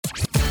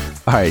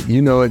All right,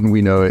 you know it and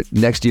we know it.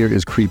 Next year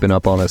is creeping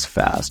up on us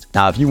fast.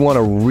 Now, if you want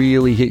to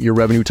really hit your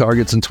revenue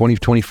targets in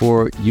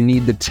 2024, you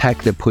need the tech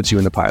that puts you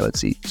in the pilot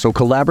seat. So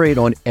collaborate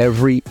on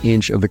every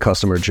inch of the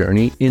customer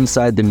journey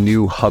inside the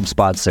new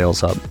HubSpot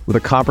Sales Hub. With a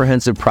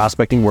comprehensive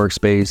prospecting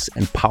workspace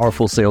and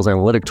powerful sales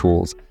analytic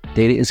tools,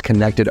 data is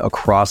connected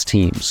across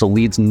teams, so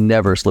leads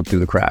never slip through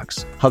the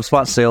cracks.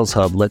 HubSpot Sales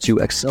Hub lets you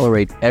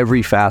accelerate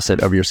every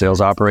facet of your sales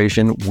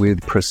operation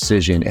with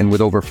precision. And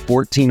with over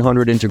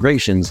 1,400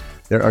 integrations,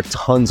 there are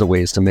tons of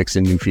ways to mix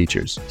in new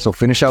features. So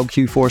finish out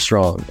Q4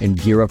 strong and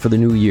gear up for the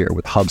new year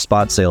with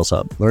HubSpot Sales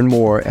Hub. Learn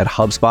more at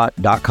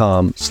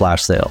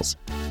hubspot.com/sales.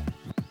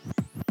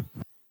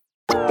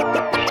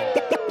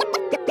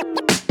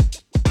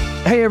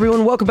 Hey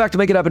everyone, welcome back to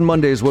Make It Happen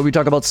Mondays, where we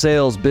talk about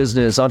sales,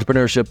 business,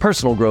 entrepreneurship,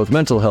 personal growth,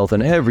 mental health,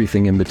 and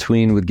everything in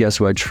between with guests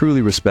who I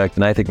truly respect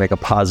and I think make a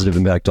positive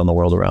impact on the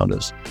world around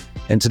us.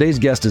 And today's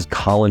guest is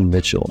Collin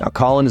Mitchell. Now,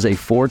 Collin is a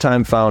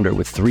 4-time founder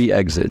with 3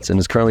 exits and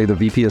is currently the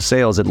VP of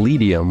Sales at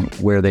Leadium,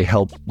 where they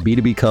help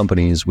B2B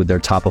companies with their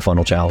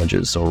top-of-funnel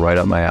challenges, so right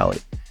up my alley.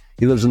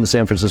 He lives in the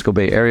San Francisco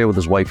Bay Area with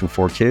his wife and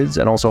 4 kids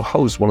and also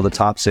hosts one of the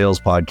top sales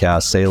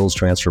podcasts, Sales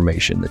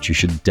Transformation, that you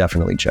should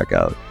definitely check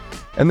out.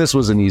 And this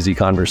was an easy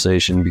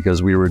conversation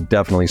because we were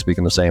definitely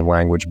speaking the same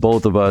language.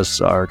 Both of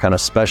us are kind of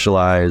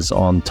specialized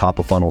on top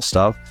of funnel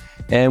stuff.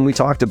 And we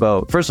talked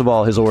about, first of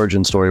all, his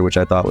origin story, which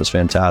I thought was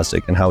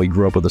fantastic, and how he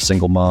grew up with a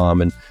single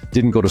mom and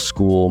didn't go to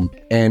school.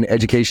 And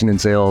education in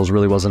sales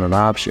really wasn't an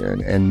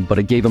option, but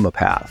it gave him a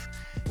path.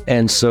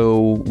 And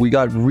so we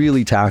got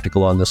really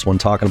tactical on this one,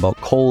 talking about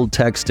cold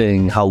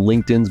texting, how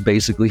LinkedIn's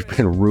basically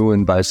been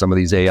ruined by some of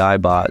these AI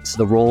bots,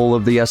 the role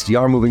of the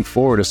SDR moving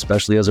forward,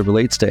 especially as it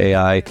relates to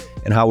AI,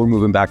 and how we're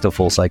moving back to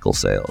full cycle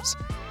sales.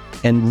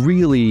 And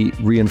really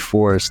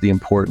reinforce the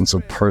importance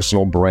of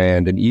personal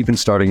brand and even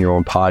starting your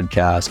own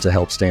podcast to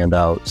help stand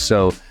out.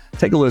 So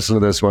take a listen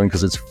to this one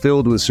because it's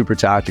filled with super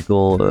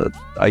tactical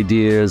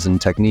ideas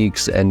and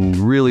techniques and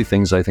really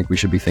things I think we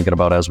should be thinking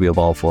about as we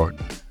evolve forward.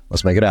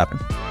 Let's make it happen.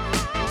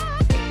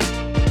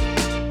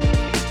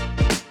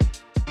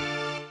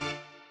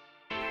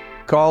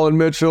 Collin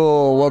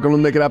Mitchell, welcome to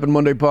the Make It Happen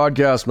Monday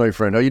podcast, my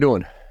friend. How you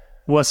doing?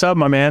 What's up,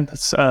 my man?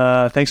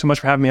 Thanks so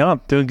much for having me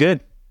on. Doing good.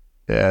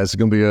 Yeah, this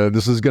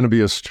is gonna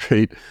be a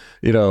straight,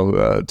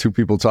 2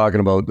 people talking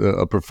about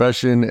a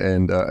profession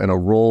and a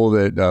role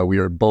that we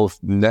are both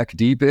neck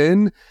deep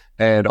in,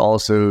 and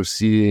also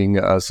seeing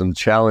some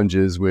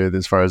challenges with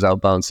as far as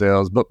outbound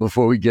sales. But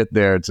before we get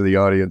there to the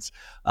audience,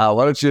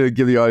 why don't you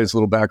give the audience a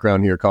little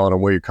background here, Collin,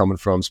 on where you're coming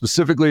from?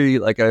 Specifically,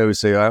 like I always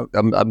say,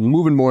 I'm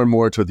moving more and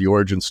more toward the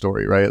origin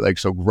story, right? Like,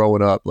 so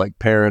growing up, like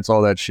parents,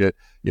 all that shit,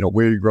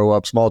 where you grow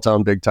up, small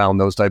town, big town,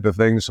 those type of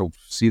things. So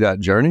see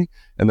that journey,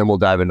 and then we'll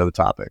dive into the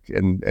topic.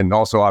 And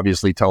also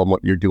obviously tell them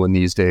what you're doing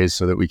these days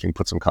so that we can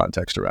put some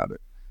context around it.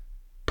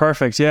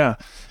 Perfect, yeah.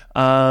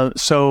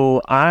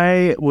 So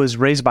I was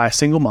raised by a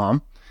single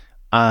mom.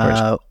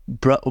 My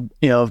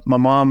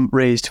mom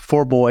raised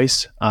 4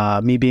 boys,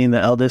 me being the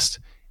eldest.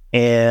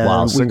 And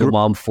wow, single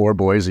mom, 4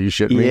 boys. Are you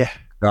shitting me? Yeah.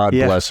 God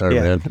bless her,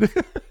 man.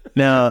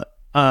 Now,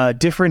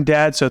 different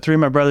dads. So 3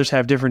 of my brothers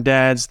have different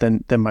dads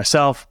than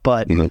myself,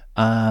 but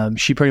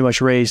she pretty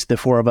much raised the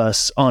 4 of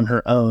us on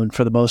her own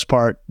for the most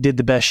part. Did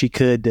the best she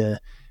could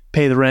to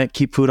pay the rent,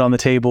 keep food on the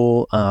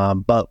table.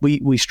 But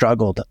we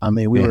struggled. I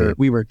mean,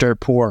 we were dirt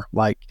poor,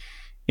 like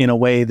in a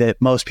way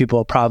that most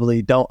people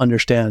probably don't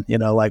understand.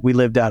 Like we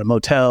lived out of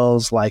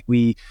motels, like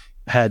we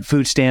had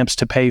food stamps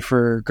to pay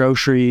for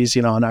groceries,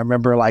 and I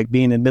remember like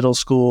being in middle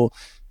school,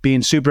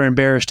 being super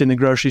embarrassed in the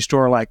grocery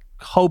store, like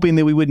hoping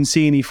that we wouldn't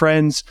see any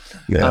friends,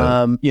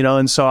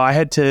 and so I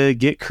had to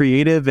get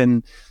creative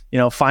and,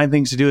 find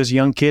things to do as a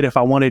young kid if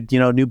I wanted,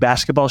 new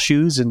basketball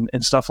shoes and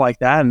stuff like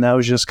that. And that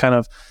was just kind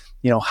of,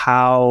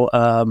 how,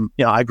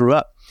 I grew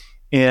up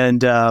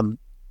and,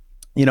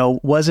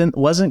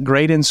 wasn't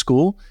great in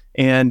school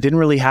and didn't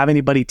really have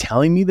anybody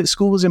telling me that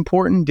school was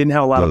important. Didn't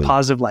have a lot of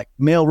positive like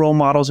male role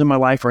models in my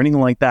life or anything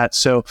like that.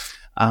 So,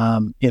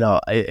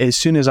 as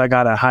soon as I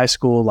got out of high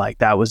school, like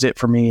that was it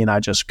for me. And I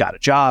just got a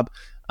job.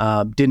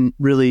 Didn't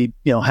really,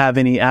 have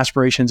any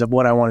aspirations of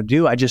what I want to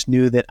do. I just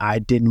knew that I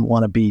didn't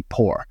want to be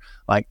poor.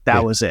 Like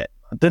that was it.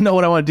 I didn't know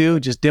what I want to do.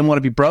 Just didn't want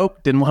to be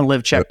broke. Didn't want to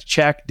live check to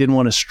check. Didn't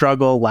want to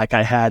struggle like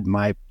I had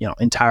my,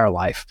 entire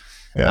life.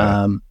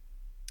 Yeah.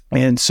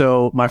 And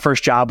so my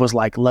first job was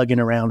like lugging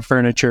around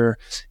furniture,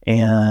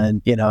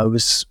 and it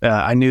was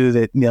I knew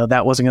that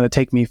that wasn't going to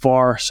take me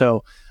far.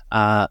 So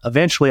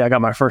eventually I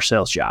got my first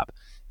sales job,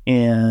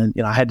 and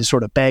I had to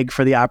sort of beg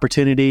for the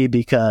opportunity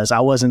because I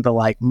wasn't the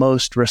like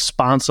most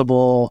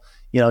responsible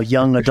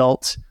young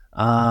adult.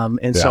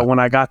 So when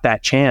I got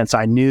that chance,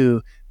 I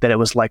knew that it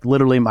was like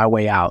literally my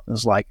way out. It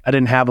was like I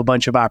didn't have a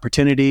bunch of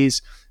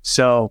opportunities.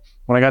 So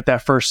when I got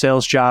that first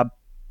sales job,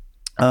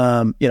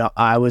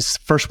 I was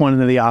first one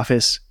into the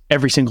office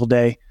every single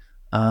day.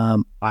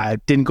 I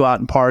didn't go out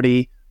and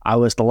party. I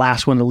was the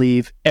last one to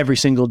leave every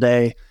single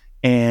day.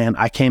 And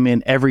I came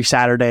in every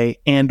Saturday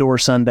and or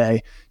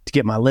Sunday to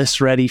get my lists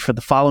ready for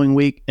the following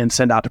week and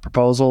send out the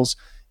proposals.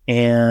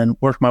 and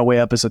worked my way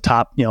up as a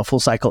top, full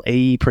cycle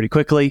AE pretty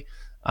quickly.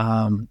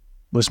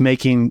 Was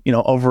making,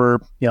 over,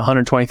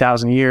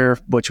 120,000 a year,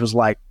 which was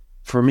like,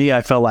 for me,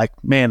 I felt like,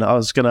 man, I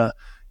was gonna,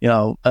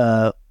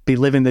 be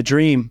living the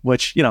dream,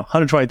 which,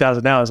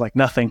 120,000 now is like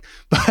nothing,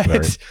 but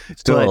right.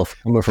 Still,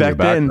 coming from your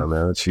background,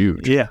 man, that's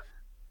huge. Yeah.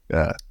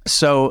 Yeah.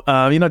 So,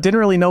 didn't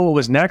really know what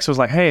was next. I was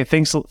like, hey,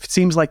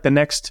 seems like the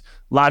next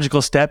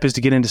logical step is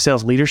to get into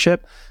sales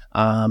leadership.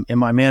 And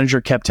my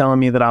manager kept telling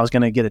me that I was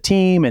going to get a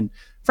team. And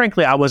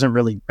frankly, I wasn't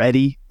really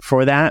ready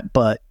for that,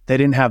 but they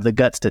didn't have the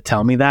guts to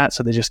tell me that.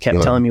 So they just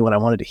kept telling me what I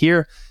wanted to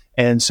hear.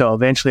 And so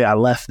eventually I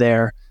left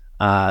there,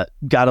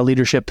 got a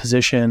leadership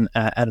position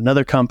at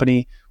another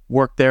company,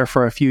 worked there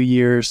for a few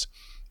years,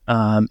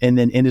 and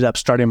then ended up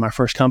starting my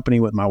first company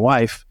with my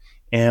wife.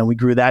 And we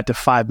grew that to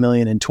 5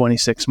 million in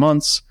 26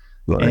 months.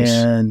 Nice.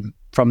 And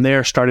from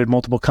there started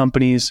multiple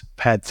companies,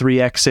 had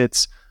 3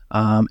 exits.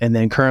 And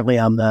then currently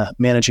I'm the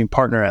managing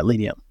partner at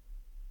Ledium.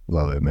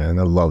 Love it, man.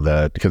 I love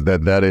that, because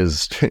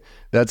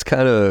that's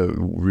kind of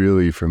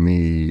really, for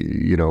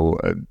me,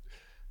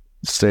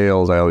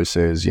 sales, I always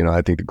say, is,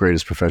 I think the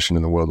greatest profession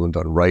in the world when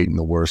done right and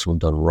the worst when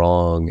done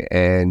wrong.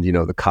 And,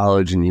 the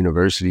college and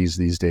universities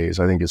these days,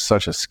 I think is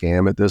such a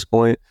scam at this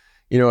point.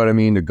 You know what I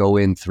mean? To go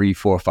in 3,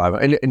 4, 5,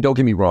 and don't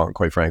get me wrong,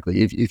 quite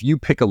frankly, if you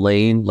pick a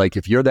lane, like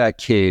if you're that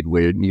kid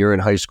when you're in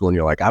high school and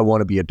you're like, I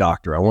want to be a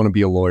doctor, I want to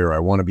be a lawyer, I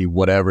want to be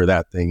whatever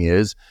that thing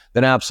is,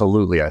 then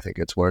absolutely, I think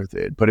it's worth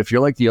it. But if you're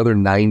like the other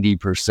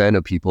 90%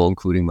 of people,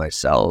 including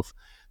myself,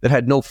 that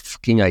had no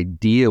fucking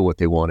idea what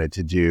they wanted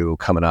to do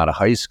coming out of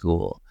high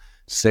school,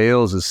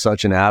 sales is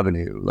such an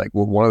avenue. Like,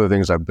 one of the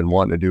things I've been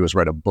wanting to do is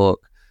write a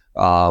book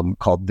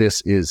called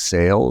This Is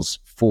Sales,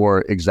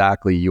 for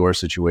exactly your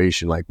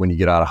situation. Like when you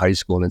get out of high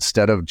school, and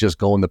instead of just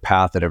going the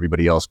path that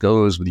everybody else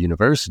goes with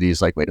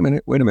universities, like, wait a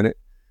minute,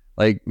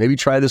 like maybe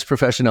try this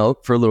profession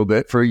out for a little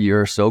bit, for a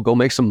year or so, go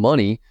make some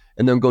money,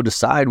 and then go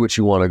decide what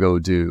you want to go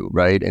do,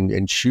 right?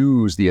 And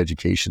choose the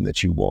education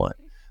that you want.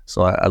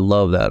 So I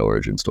love that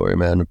origin story,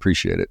 man.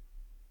 Appreciate it.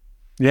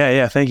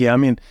 Yeah. Thank you. I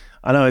mean,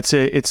 I know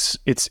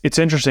it's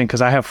interesting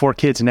because I have 4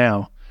 kids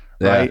now,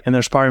 right? Yeah. And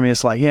there's part of me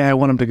that's like, I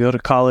want them to go to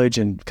college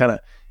and kind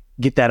of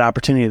get that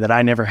opportunity that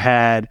I never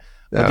had.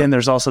 But then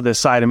there's also this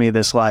side of me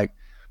that's like,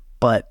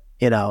 but,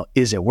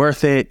 is it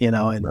worth it?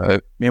 And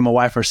right. Me and my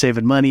wife are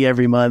saving money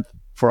every month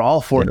for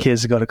all 4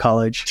 kids to go to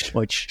college,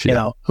 which,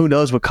 who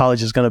knows what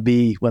college is going to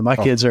be when my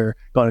kids are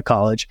going to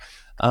college.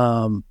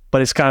 But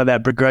it's kind of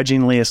that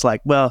begrudgingly, it's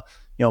like, well,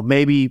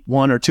 maybe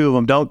 1 or 2 of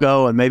them don't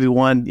go, and maybe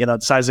one,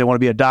 decides they want to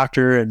be a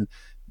doctor, and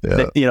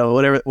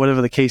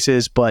whatever the case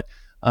is. But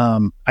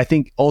I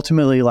think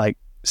ultimately, like,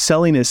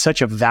 selling is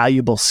such a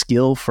valuable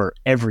skill for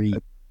every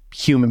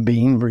human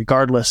being,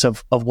 regardless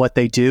of what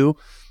they do.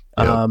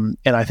 And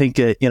I think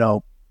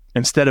that,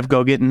 instead of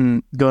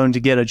going to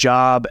get a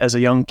job as a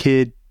young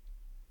kid,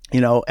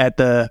 at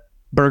the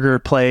burger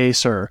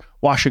place or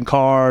washing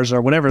cars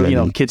or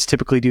whatever, kids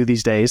typically do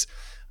these days,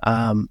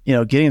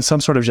 getting some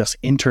sort of just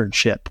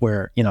internship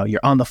where, you're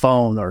on the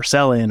phone or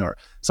selling or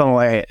something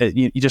like that,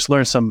 you just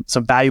learn some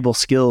valuable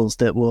skills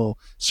that will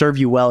serve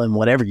you well in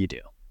whatever you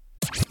do.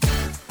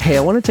 Hey, I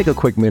want to take a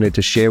quick minute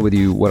to share with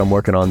you what I'm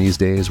working on these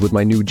days with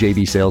my new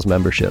JB Sales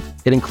membership.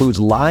 It includes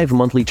live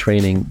monthly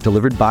training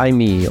delivered by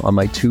me on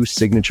my 2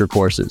 signature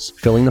courses,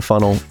 Filling the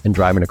Funnel and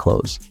Driving to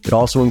Close. It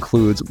also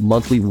includes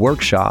monthly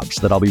workshops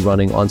that I'll be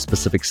running on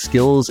specific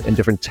skills and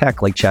different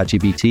tech like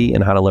ChatGPT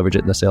and how to leverage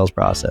it in the sales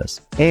process.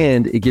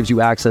 And it gives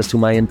you access to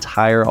my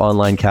entire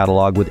online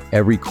catalog with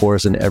every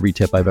course and every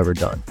tip I've ever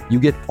done. You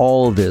get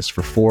all of this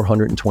for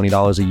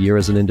 $420 a year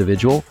as an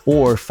individual,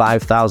 or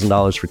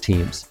 $5,000 for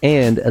teams.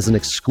 And as an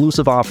exclusive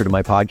offer to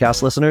my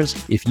podcast listeners,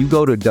 if you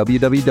go to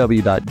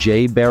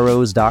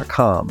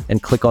www.jbarrows.com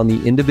and click on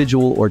the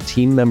individual or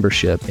team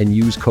membership and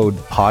use code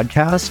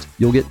podcast,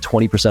 you'll get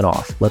 20%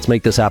 off. Let's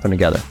make this happen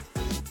together.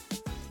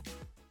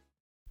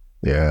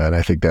 Yeah, and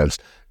I think that's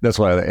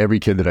why every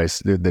kid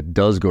that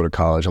does go to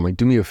college, I'm like,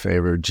 do me a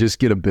favor, just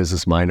get a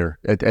business minor.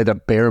 At a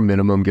bare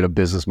minimum, get a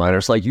business minor.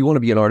 It's like, you want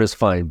to be an artist,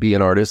 fine, be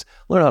an artist.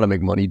 Learn how to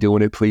make money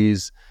doing it,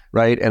 please.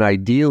 Right. And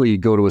ideally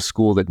go to a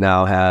school that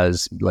now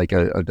has like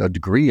a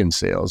degree in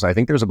sales. I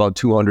think there's about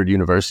 200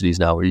 universities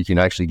now where you can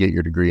actually get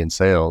your degree in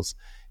sales.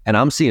 And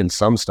I'm seeing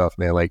some stuff,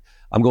 man. Like,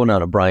 I'm going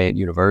down to Bryant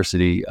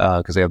University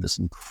because they have this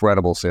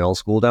incredible sales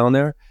school down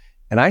there.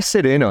 And I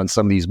sit in on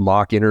some of these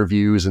mock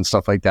interviews and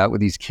stuff like that with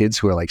these kids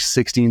who are like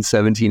 16,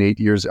 17, 8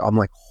 years. I'm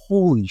like,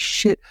 holy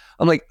shit.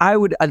 I'm like,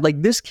 I'd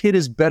like, this kid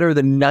is better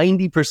than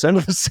 90%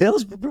 of the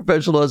sales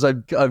professionals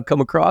I've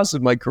come across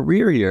in my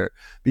career here,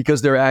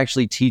 because they're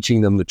actually teaching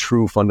them the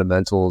true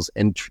fundamentals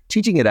and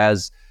teaching it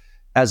as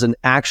an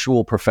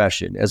actual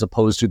profession, as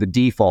opposed to the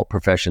default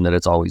profession that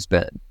it's always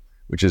been,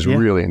 which is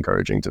really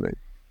encouraging to me.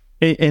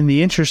 And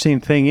the interesting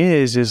thing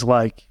is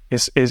like,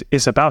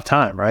 it's about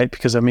time, right?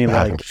 Because I mean,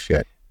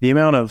 the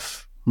amount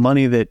of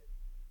money that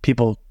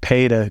people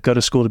pay to go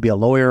to school to be a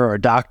lawyer or a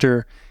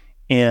doctor,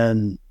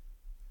 and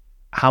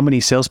how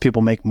many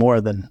salespeople make more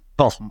than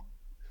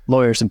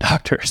lawyers and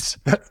doctors.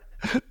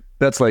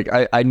 That's like,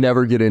 I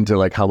never get into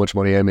like how much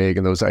money I make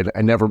and those, I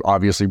never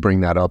obviously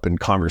bring that up in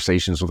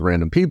conversations with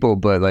random people,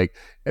 but like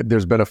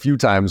there's been a few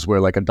times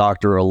where like a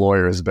doctor or a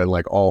lawyer has been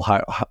like all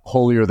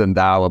holier than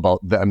thou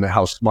about them,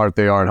 how smart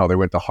they are and how they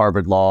went to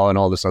Harvard Law and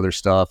all this other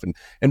stuff.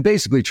 And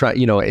basically try,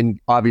 and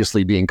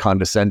obviously being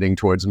condescending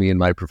towards me and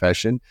my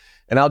profession.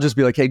 And I'll just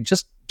be like, hey,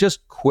 just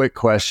quick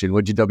question.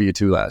 What'd you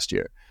W-2 last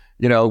year?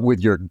 With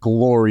your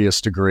glorious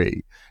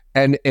degree.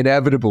 And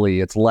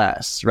inevitably it's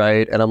less,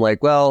 right? And I'm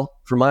like, well,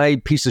 for my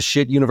piece of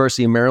shit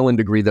University of Maryland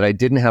degree that I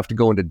didn't have to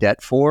go into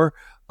debt for,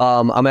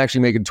 I'm actually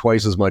making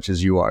twice as much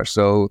as you are.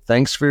 So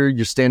thanks for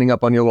you standing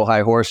up on your little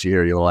high horse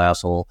here, you little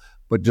asshole.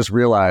 But just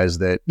realize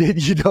that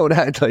you don't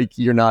act like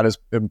you're not as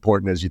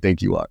important as you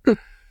think you are.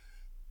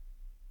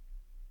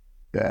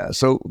 Yeah.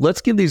 So let's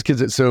give these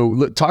kids.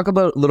 So talk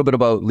about a little bit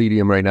about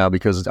Leadium right now,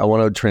 because I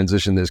want to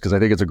transition this because I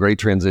think it's a great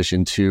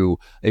transition to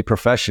a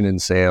profession in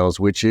sales,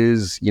 which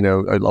is, a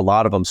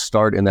lot of them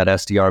start in that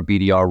SDR,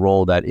 BDR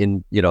role,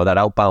 that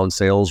outbound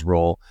sales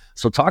role.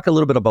 So talk a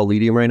little bit about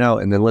Leadium right now,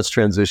 and then let's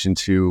transition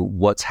to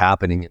what's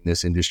happening in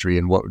this industry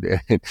and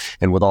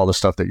and with all the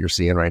stuff that you're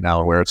seeing right now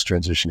and where it's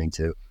transitioning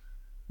to.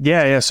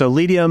 Yeah. So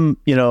Leadium,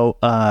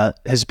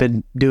 has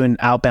been doing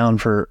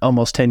outbound for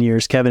almost 10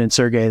 years. Kevin and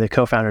Sergey, the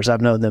co-founders,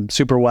 I've known them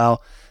super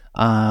well.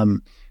 I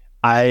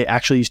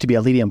actually used to be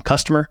a Leadium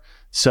customer.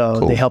 So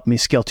Cool. They helped me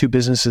scale 2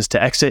 businesses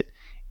to exit.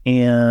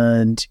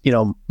 And,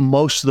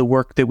 most of the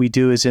work that we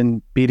do is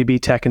in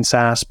B2B tech and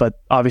SaaS,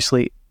 but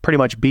obviously pretty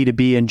much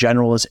B2B in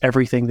general is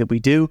everything that we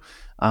do.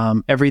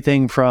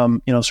 Everything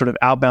from, sort of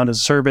outbound as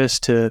a service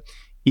to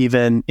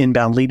even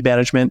inbound lead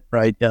management,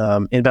 right?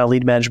 Inbound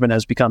lead management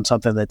has become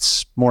something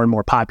that's more and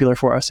more popular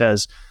for us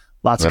as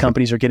lots of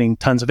companies are getting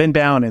tons of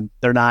inbound and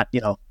they're not,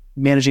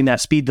 managing that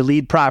speed to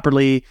lead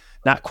properly,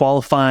 not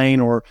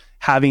qualifying or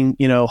having,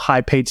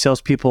 high paid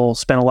salespeople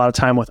spend a lot of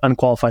time with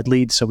unqualified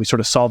leads. So we sort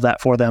of solve that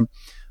for them.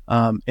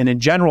 And in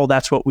general,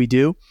 that's what we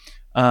do.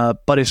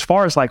 But as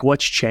far as like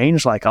what's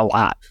changed, like a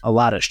lot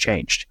has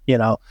changed,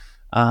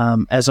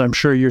 as I'm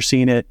sure you're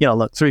seeing it,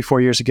 look,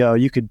 3-4 years ago,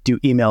 you could do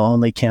email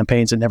only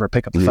campaigns and never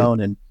pick up the phone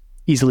and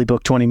easily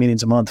book 20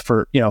 meetings a month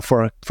for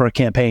a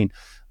campaign.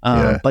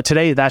 But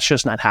today that's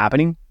just not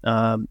happening.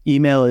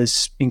 Email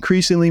is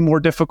increasingly more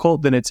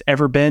difficult than it's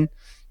ever been.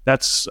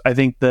 That's, I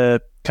think,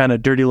 the kind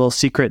of dirty little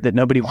secret that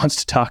nobody wants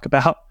to talk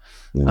about,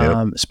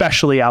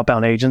 especially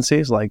outbound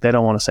agencies. Like they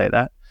don't want to say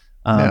that.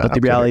 But the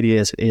reality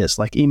is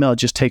like email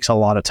just takes a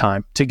lot of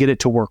time to get it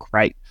to work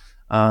right.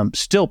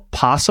 Still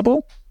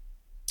possible.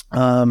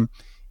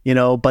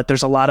 But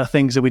there's a lot of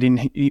things that we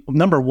didn't.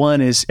 Number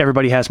one is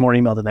everybody has more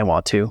email than they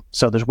want to.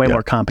 So there's way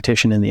more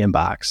competition in the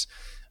inbox.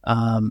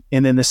 And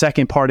then the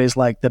second part is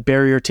like the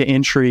barrier to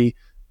entry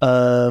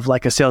of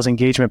like a sales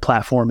engagement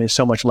platform is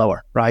so much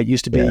lower, right? It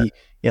used to be,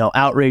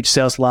 Outrage,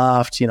 Sales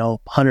Loft,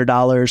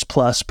 $100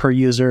 plus per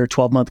user,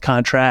 12-month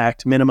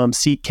contract, minimum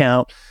seat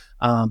count.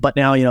 But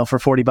now, for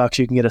 $40,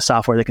 you can get a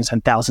software that can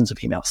send thousands of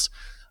emails.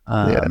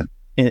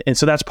 And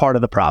so that's part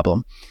of the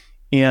problem.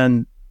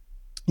 And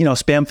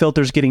spam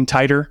filters getting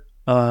tighter.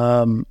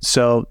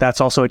 So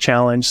that's also a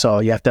challenge. So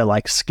you have to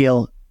like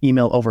scale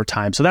email over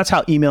time. So that's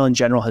how email in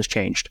general has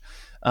changed.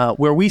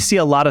 Where we see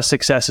a lot of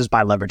success is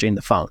by leveraging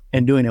the phone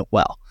and doing it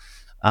well.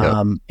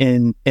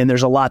 And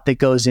there's a lot that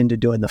goes into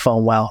doing the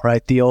phone well,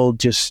 right? The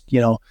old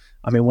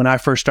when I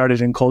first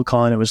started in cold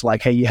calling, it was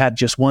like, hey, you had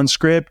just one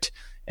script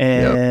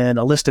and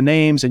a list of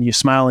names and you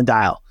smile and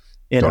dial.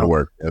 Don't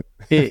work.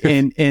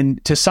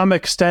 And to some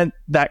extent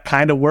that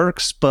kind of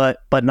works, but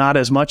not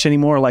as much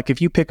anymore. Like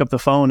if you pick up the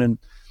phone and,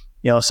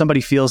 somebody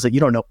feels that you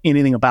don't know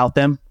anything about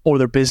them or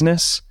their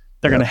business,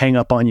 they're going to hang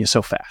up on you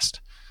so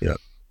fast.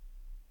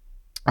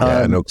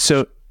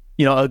 So,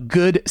 a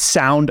good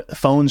sound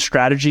phone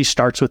strategy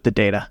starts with the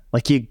data.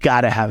 Like you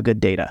got to have good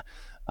data.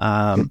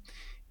 And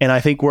I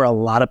think where a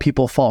lot of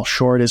people fall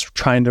short is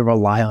trying to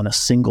rely on a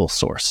single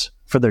source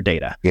for their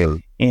data.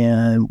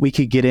 And we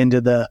could get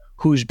into the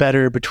who's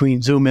better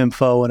between Zoom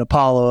Info and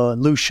Apollo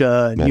and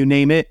Lucia and you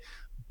name it,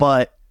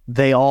 but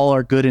they all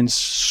are good and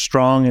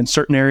strong in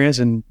certain areas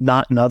and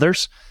not in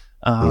others.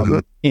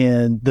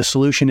 And the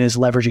solution is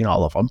leveraging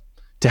all of them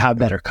to have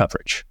better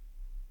coverage.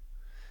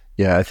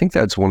 Yeah, I think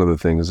that's one of the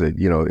things that,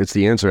 it's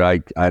the answer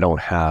I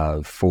don't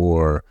have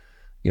for,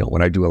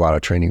 when I do a lot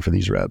of training for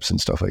these reps and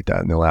stuff like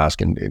that, and they'll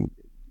ask and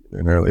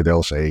early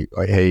they'll say,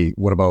 hey,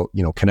 what about,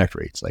 connect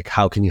rates? Like,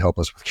 how can you help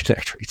us with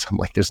connect rates? I'm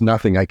like, there's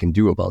nothing I can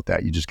do about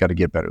that. You just got to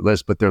get better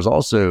lists. But there's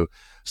also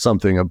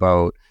something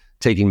about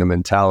taking the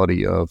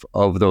mentality of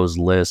those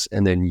lists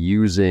and then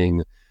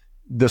using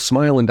the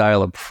smile and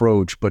dial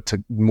approach, but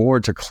to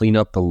clean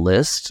up the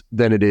list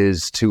than it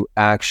is to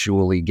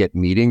actually get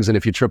meetings. And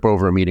if you trip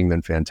over a meeting,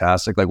 then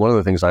fantastic. Like one of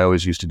the things I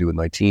always used to do with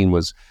my team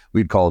was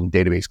we'd call them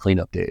database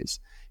cleanup days.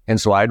 And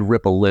so I'd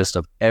rip a list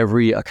of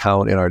every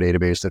account in our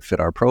database that fit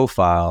our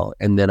profile,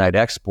 and then I'd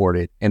export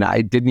it. And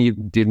I didn't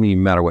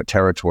even matter what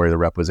territory the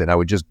rep was in. I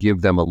would just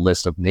give them a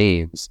list of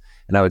names,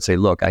 and I would say,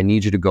 look, I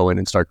need you to go in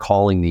and start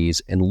calling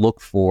these and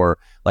look for,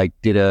 like,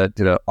 did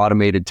a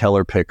automated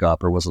teller pick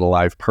up, or was it a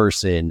live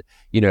person?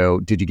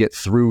 Did you get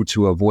through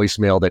to a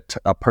voicemail that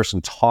a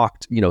person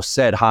talked,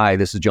 said, hi,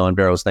 this is John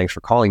Barrows, thanks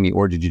for calling me,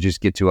 or did you just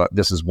get to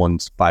this is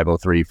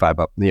 1503 5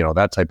 up,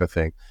 that type of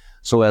thing.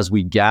 So as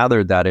we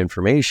gathered that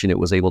information, it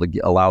was able to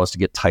allow us to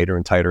get tighter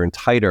and tighter and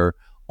tighter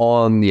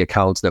on the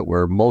accounts that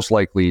were most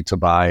likely to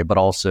buy, but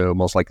also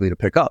most likely to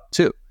pick up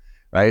too,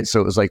 right?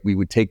 So it was like we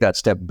would take that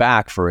step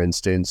back, for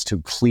instance,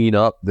 to clean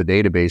up the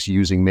database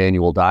using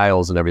manual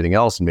dials and everything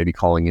else, and maybe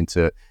calling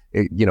into,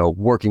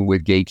 working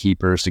with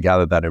gatekeepers to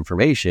gather that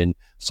information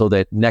so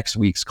that next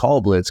week's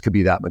call blitz could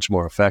be that much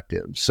more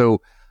effective.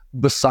 So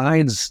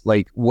besides,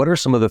 like, what are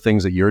some of the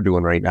things that you're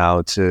doing right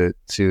now to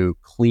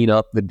clean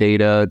up the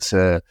data,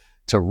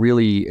 to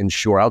really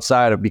ensure,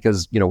 outside of,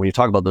 because, when you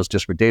talk about those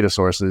disparate data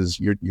sources,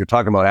 you're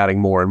talking about adding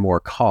more and more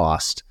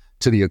cost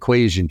to the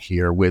equation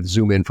here with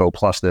Zoom info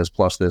plus this,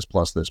 plus this,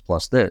 plus this,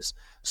 plus this.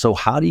 So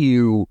how do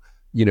you,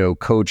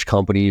 coach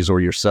companies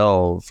or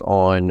yourself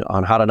on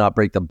how to not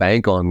break the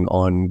bank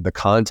on the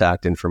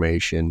contact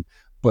information,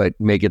 but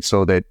make it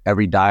so that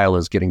every dial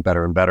is getting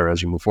better and better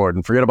as you move forward?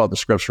 And forget about the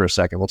scripts for a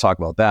second. We'll talk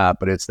about that,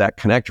 but it's that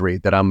connect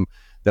rate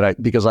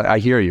because I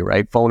hear you,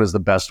 right? Phone is the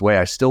best way.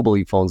 I still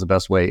believe phone's the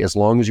best way, as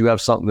long as you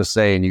have something to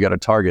say and you got a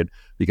target,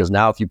 because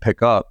now if you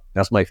pick up,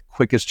 that's my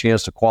quickest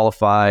chance to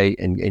qualify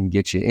and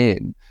get you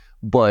in.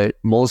 But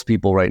most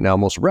people right now,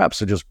 most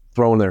reps are just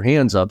throwing their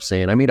hands up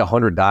saying, I made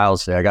 100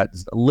 dials today. I got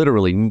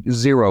literally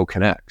 0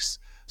 connects.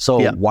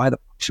 So why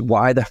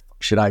the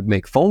should I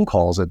make phone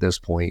calls at this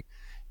point?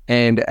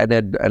 And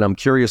I'm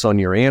curious on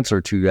your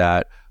answer to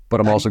that. But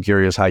I'm also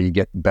curious how you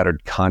get better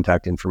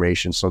contact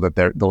information so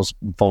that those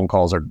phone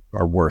calls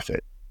are worth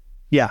it.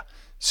 Yeah.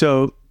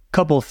 So a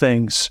couple of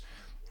things.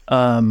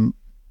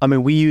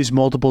 We use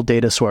multiple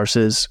data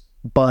sources,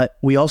 but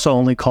we also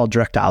only call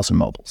direct dials and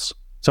mobiles.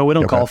 So we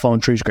don't call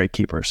phone trees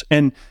gatekeepers.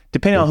 And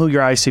depending on who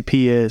your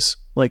ICP is,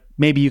 like,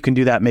 maybe you can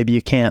do that, maybe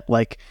you can't.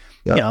 Like,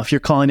 if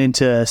you're calling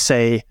into,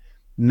 say,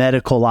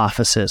 medical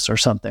offices or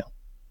something,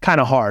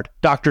 kind of hard.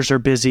 Doctors are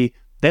busy.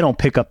 They don't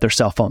pick up their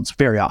cell phones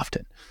very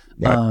often.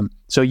 Right.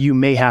 So you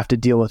may have to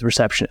deal with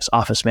receptionist,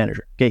 office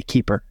manager,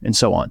 gatekeeper, and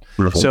so on.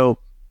 Beautiful. So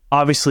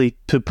obviously,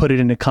 to put it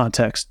into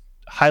context,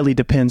 highly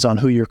depends on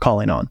who you're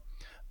calling on.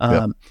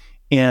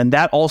 And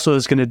that also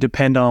is going to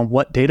depend on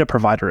what data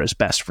provider is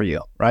best for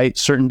you, right?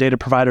 Certain data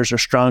providers are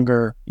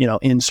stronger,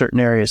 in certain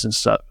areas and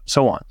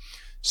so on.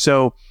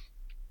 So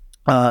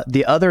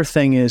the other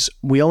thing is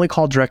we only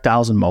call direct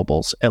dials and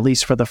mobiles, at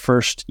least for the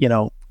first,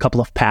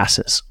 couple of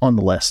passes on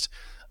the list.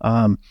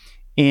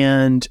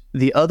 And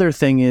the other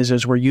thing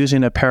is we're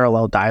using a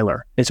parallel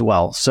dialer as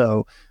well.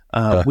 So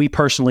we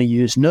personally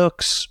use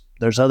Nooks.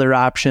 There's other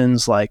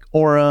options like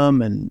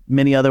Orem and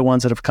many other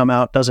ones that have come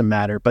out. Doesn't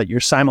matter, but you're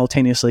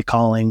simultaneously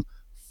calling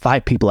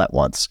 5 people at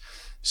once.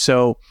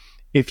 So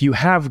if you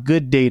have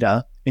good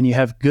data and you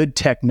have good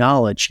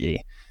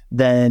technology,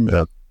 then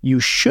you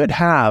should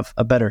have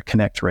a better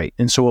connect rate.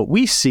 And so what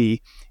we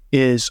see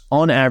is,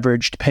 on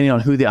average, depending on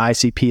who the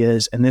ICP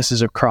is, and this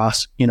is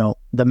across,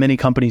 the many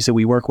companies that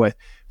we work with,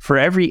 for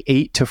every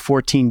 8 to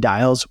 14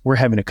 dials, we're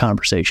having a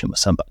conversation with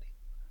somebody.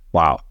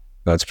 Wow.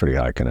 That's pretty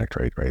high connect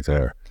rate right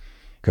there,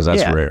 because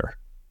that's rare.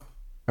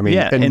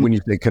 And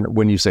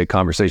when you say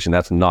conversation,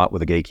 that's not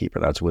with a gatekeeper.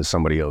 That's with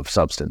somebody of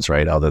substance,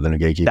 right? Other than a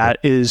gatekeeper. That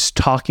is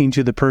talking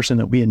to the person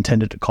that we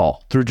intended to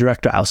call through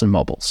direct dials and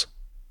mobiles.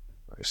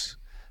 Nice.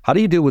 How do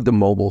you deal with the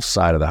mobile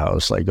side of the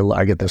house? Like,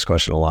 I get this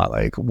question a lot,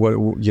 like,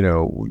 what,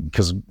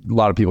 because a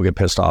lot of people get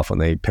pissed off when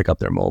they pick up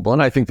their mobile.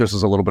 And I think this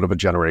is a little bit of a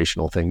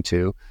generational thing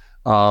too,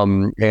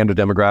 and a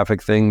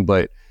demographic thing.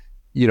 But,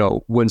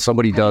 when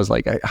somebody does,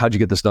 like, how'd you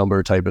get this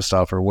number type of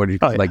stuff, or what do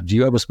you, do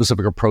you have a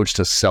specific approach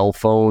to cell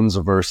phones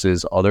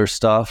versus other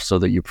stuff so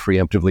that you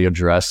preemptively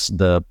address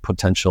the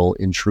potential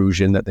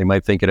intrusion that they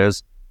might think it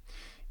is?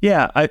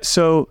 Yeah.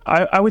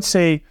 I would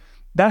say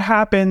that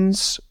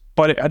happens,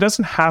 but it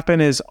doesn't happen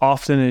as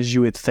often as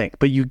you would think.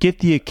 But you get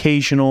the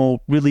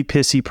occasional really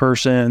pissy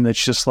person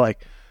that's just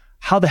like,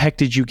 how the heck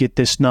did you get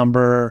this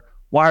number?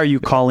 Why are you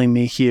calling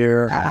me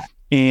here?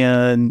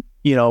 And,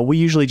 we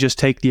usually just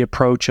take the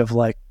approach of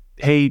like,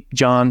 hey,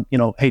 John,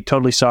 hey,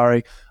 totally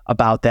sorry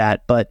about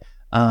that. But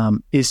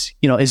is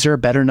there a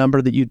better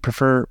number that you'd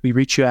prefer we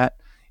reach you at?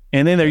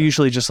 And then they're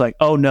usually just like,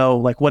 oh no,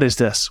 like, what is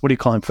this? What are you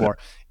calling for?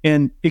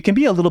 And it can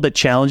be a little bit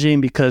challenging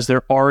because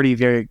they're already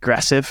very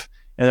aggressive.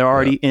 And they're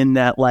already in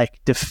that like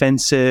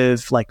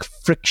defensive, like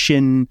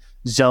friction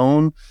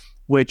zone,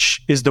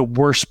 which is the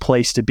worst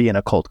place to be in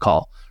a cold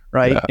call,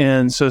 right? Yeah.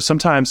 And so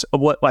sometimes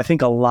what I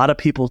think a lot of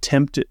people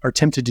are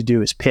tempted to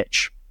do is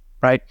pitch,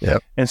 right?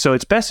 Yep. And so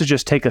it's best to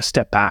just take a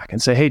step back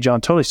and say, hey,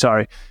 John, totally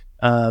sorry.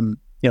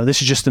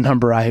 This is just the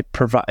number I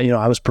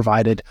was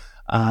provided.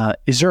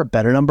 Is there a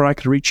better number I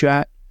could reach you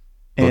at?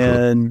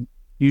 And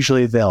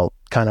usually they'll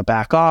kind of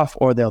back off,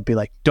 or they'll be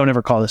like, don't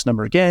ever call this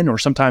number again. Or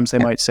sometimes they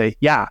might say,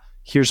 yeah,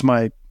 here's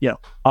my,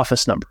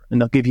 office number,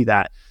 and they'll give you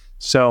that.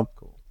 So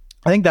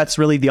I think that's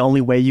really the only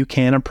way you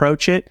can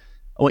approach it.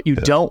 What you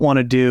don't want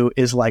to do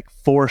is like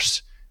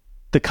force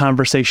the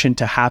conversation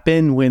to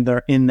happen when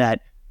they're in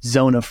that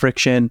zone of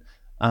friction,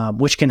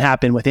 which can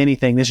happen with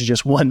anything. This is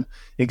just one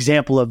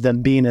example of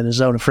them being in a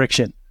zone of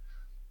friction.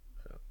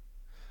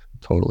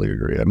 Totally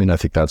agree. I mean, I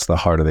think that's the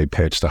harder they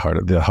pitch, the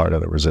harder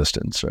the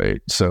resistance,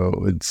 right? So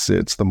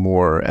it's the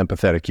more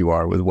empathetic you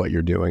are with what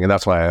you're doing. And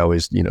that's why I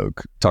always,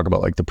 talk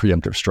about like the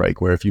preemptive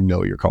strike, where if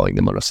you're calling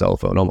them on a cell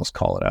phone, almost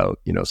call it out,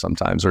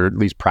 sometimes, or at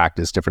least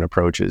practice different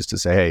approaches to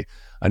say, hey,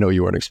 I know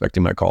you weren't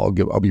expecting my call.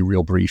 I'll be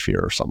real brief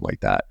here, or something like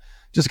that.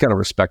 Just kind of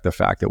respect the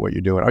fact that what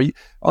you're doing. Are you,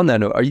 on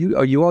that note, are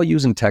you all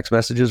using text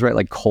messages, right?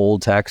 Like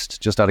cold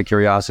text, just out of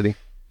curiosity?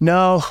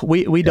 No,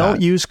 we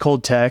don't use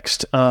cold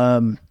text.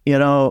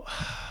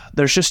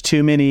 There's just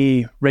too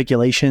many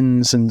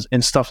regulations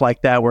and stuff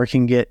like that where it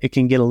can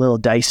get a little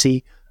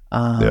dicey.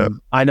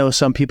 I know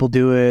some people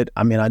do it.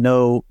 I mean, I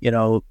know,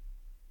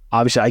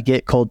 obviously I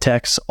get cold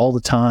texts all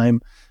the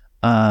time.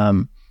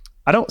 I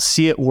don't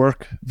see it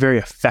work very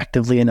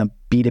effectively in a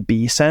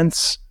B2B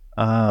sense.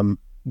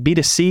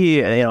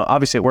 B2C,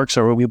 obviously it works,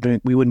 or we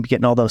wouldn't be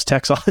getting all those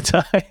texts all the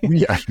time.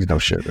 Yeah, no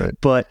shit, right?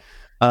 But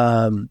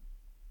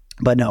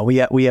no,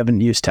 we haven't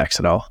used text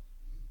at all.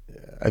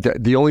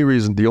 The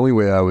only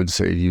way I would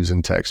say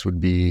using text would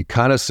be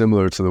kind of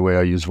similar to the way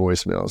I use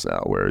voicemails now,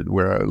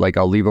 where like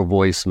I'll leave a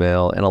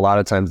voicemail, and a lot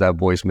of times that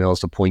voicemail is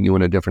to point you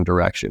in a different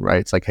direction,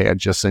 right? It's like, hey, I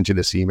just sent you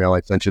this email,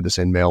 I sent you this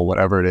in-mail,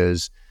 whatever it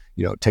is,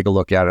 take a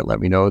look at it, let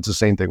me know. It's the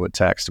same thing with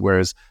text.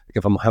 Whereas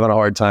if I'm having a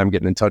hard time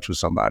getting in touch with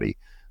somebody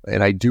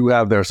and I do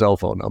have their cell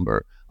phone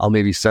number, I'll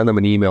maybe send them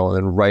an email and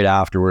then right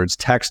afterwards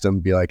text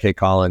them, be like, hey,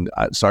 Collin,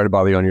 sorry to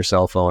bother you on your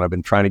cell phone. I've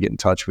been trying to get in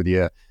touch with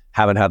you.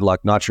 Haven't had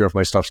luck. Not sure if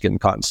my stuff's getting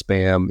caught in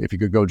spam. If you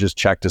could go just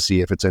check to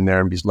see if it's in there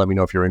and just let me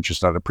know if you're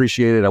interested. I'd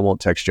appreciate it. I won't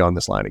text you on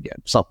this line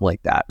again. Something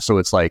like that. So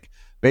it's like,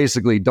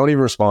 basically, don't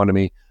even respond to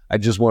me. I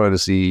just wanted to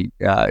see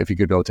if you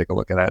could go take a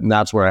look at it. And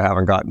that's where I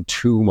haven't gotten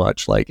too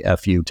much like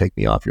F you, take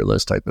me off your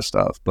list type of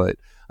stuff. But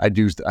I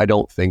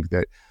don't think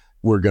that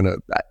we're going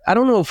to, I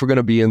don't know if we're going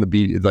to be in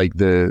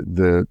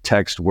the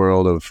text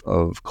world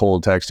of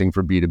cold texting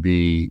for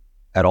B2B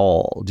at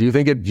all. Do you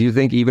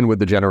think even with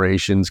the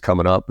generations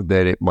coming up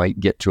that it might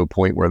get to a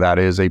point where that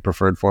is a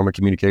preferred form of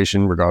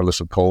communication regardless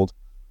of cold?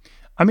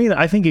 I mean,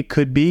 I think it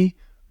could be,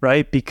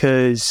 right?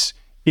 Because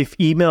if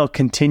email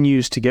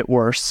continues to get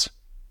worse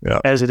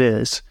as it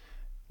is,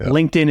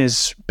 LinkedIn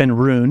has been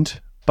ruined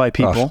by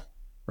people,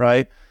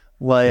 right?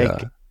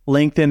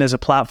 LinkedIn as a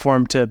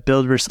platform to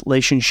build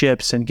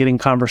relationships and getting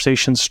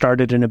conversations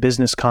started in a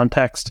business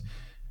context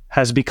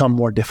has become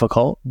more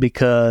difficult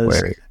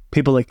because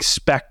people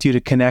expect you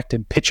to connect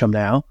and pitch them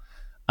now.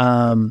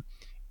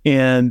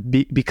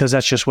 Because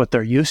that's just what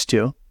they're used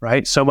to,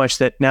 right? So much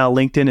that now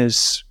LinkedIn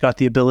has got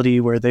the ability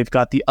where they've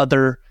got the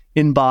other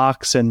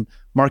inbox and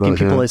marking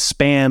people as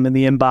spam in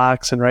the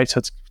inbox, and right, so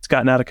it's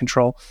gotten out of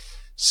control.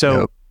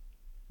 So,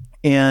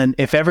 and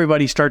if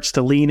everybody starts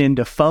to lean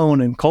into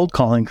phone and cold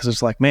calling, because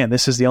it's like, man,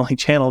 this is the only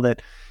channel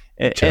that,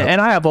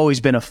 and I have always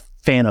been a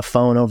fan of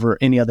phone over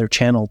any other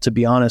channel, to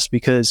be honest,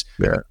 because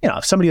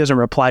if somebody doesn't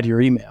reply to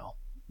your email,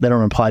 they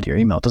don't reply to your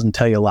email. It doesn't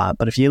tell you a lot,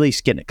 but if you at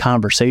least get in a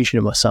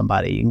conversation with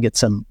somebody, you can get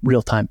some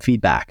real-time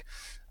feedback.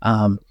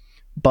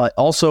 But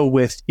also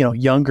with,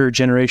 younger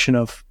generation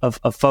of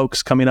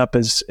folks coming up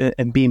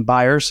and being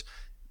buyers,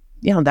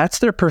 that's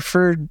their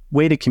preferred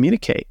way to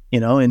communicate,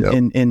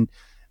 and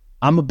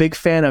I'm a big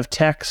fan of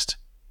text,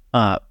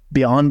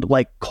 beyond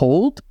like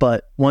cold,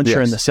 but once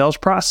you're in the sales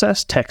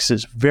process, text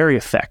is very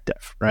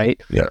effective, right?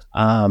 Yeah.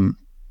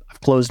 I've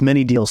closed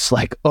many deals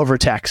like over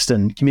text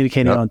and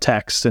communicating on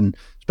text, and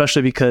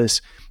especially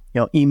because,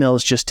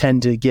 emails just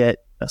tend to get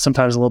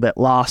sometimes a little bit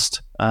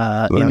lost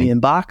in the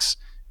inbox.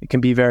 It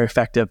can be very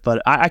effective,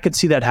 but I could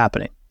see that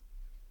happening.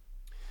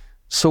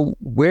 So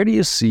where do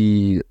you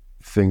see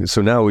things?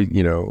 So now we,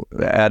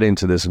 add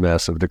into this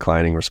mess of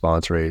declining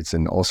response rates.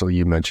 And also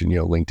you mentioned,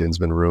 LinkedIn's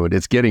been ruined.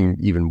 It's getting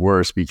even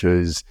worse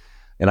because,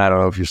 and I don't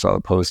know if you saw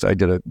the post, I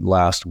did it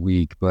last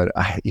week, but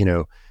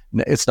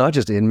it's not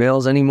just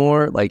in-mails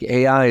anymore. Like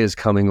AI is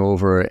coming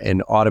over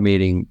and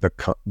automating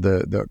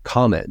the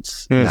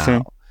comments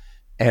now.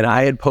 And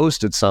I had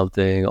posted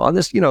something on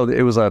this,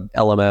 it was a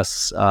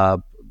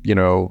LMS,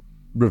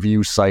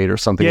 review site or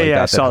something like that.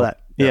 Yeah, I saw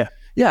that. Yeah.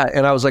 Yeah.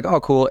 And I was like, oh,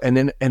 cool.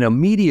 And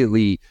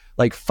immediately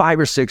like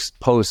 5 or 6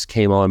 posts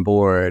came on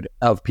board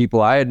of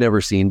people I had never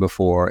seen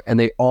before. And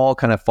they all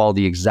kind of follow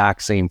the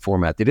exact same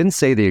format. They didn't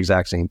say the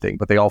exact same thing,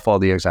 but they all follow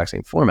the exact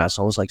same format.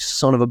 So I was like,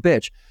 son of a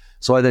bitch.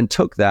 So I then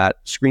took that,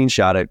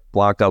 screenshot it,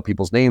 blocked out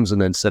people's names, and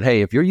then said,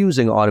 hey, if you're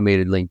using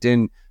automated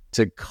LinkedIn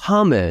to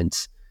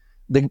comment,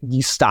 then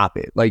you stop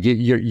it. Like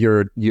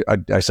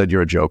I said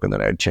you're a joke, and then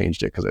I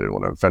changed it because I didn't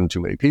want to offend too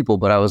many people.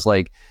 But I was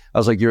like,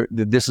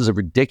 this is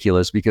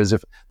ridiculous, because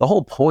if the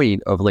whole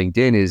point of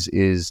LinkedIn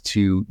is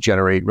to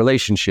generate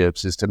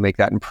relationships, is to make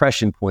that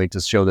impression point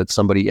to show that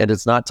somebody, and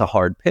it's not to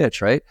hard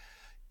pitch, right?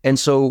 And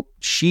so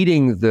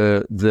cheating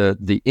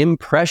the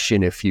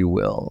impression, if you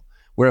will,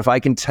 where if I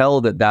can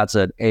tell that that's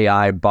an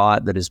AI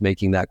bot that is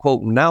making that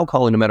quote, now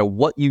Collin, no matter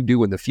what you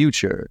do in the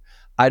future,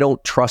 I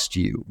don't trust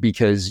you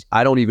because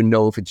I don't even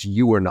know if it's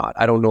you or not.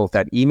 I don't know if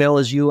that email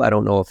is you. I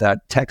don't know if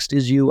that text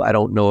is you. I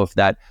don't know if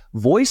that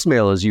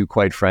voicemail is you,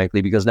 quite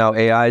frankly, because now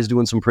AI is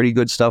doing some pretty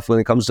good stuff when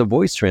it comes to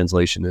voice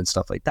translation and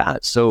stuff like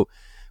that. So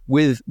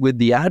with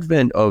the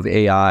advent of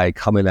AI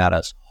coming at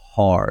us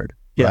hard,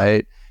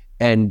 right?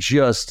 And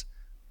just,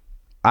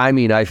 I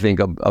think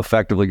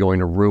effectively going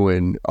to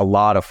ruin a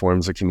lot of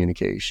forms of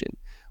communication.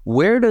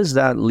 Where does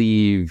that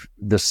leave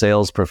the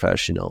sales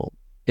professional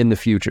in the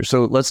future?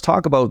 So let's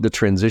talk about the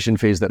transition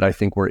phase that I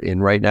think we're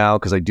in right now,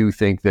 because I do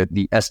think that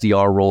the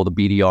SDR role, the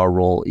BDR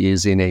role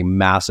is in a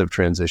massive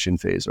transition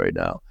phase right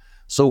now.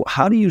 So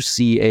how do you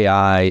see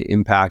AI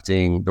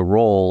impacting the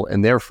role,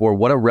 and therefore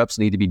what do reps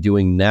need to be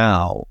doing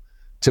now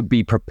to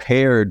be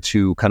prepared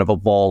to kind of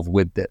evolve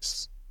with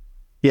this?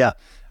 Yeah,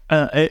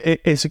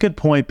 it's a good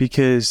point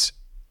because,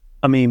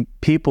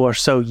 people are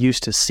so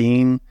used to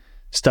seeing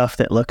stuff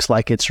that looks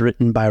like it's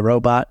written by a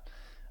robot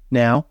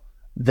now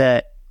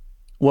that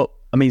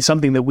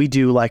something that we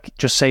do, like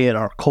just say in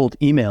our cold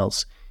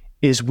emails,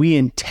 is we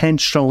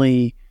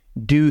intentionally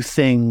do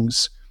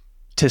things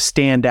to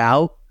stand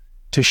out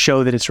to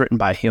show that it's written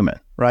by a human,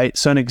 right?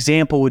 So an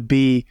example would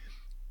be,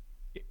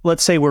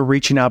 let's say we're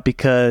reaching out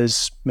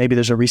because maybe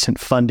there's a recent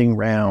funding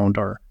round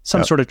or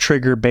some sort of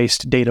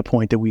trigger-based data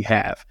point that we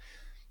have.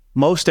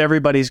 Most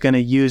everybody's going to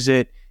use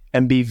it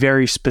and be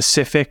very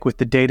specific with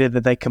the data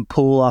that they can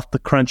pull off the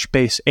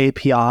Crunchbase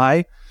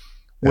API,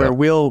 where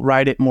we'll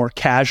write it more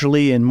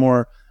casually and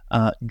more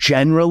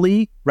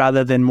generally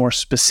rather than more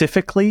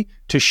specifically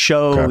to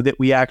show that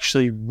we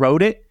actually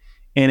wrote it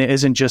and it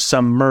isn't just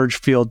some merge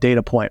field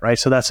data point, right?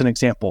 So that's an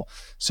example.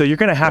 So you're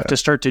going to have to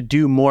start to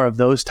do more of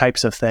those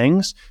types of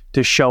things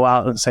to show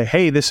out and say,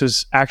 hey, this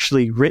was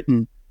actually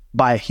written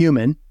by a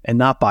human and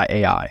not by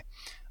AI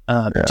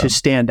to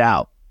stand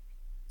out.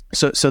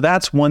 So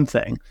that's one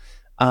thing.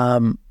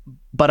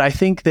 But I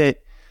think that,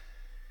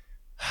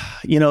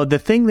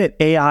 the thing that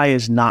AI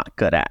is not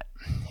good at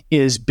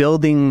is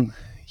building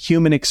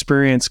human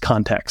experience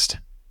context,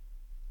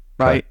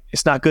 right?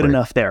 It's not good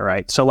enough there,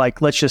 right? So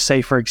like, let's just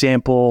say, for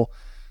example,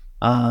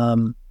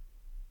 now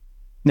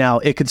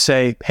it could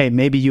say, hey,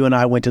 maybe you and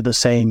I went to the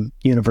same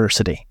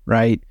university,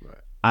 right?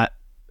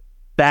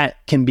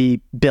 That can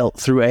be built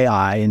through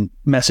AI and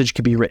messaging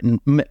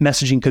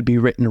could be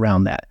written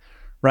around that,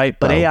 right?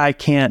 But AI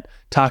can't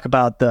talk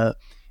about the,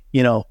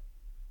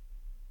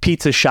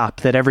 pizza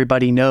shop that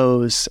everybody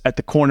knows at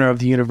the corner of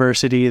the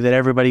university that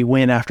everybody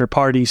went after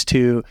parties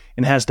to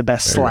and has the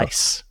best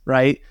slice,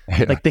 right?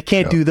 Like they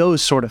can't do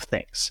those sort of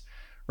things,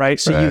 right?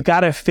 So you've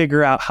got to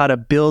figure out how to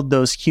build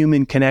those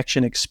human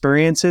connection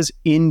experiences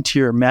into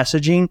your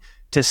messaging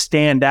to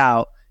stand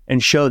out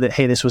and show that,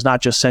 hey, this was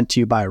not just sent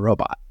to you by a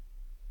robot.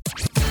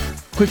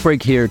 Quick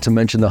break here to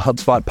mention the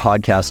HubSpot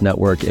Podcast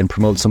Network and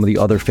promote some of the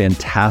other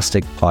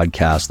fantastic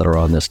podcasts that are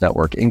on this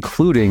network,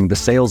 including The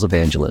Sales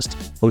Evangelist,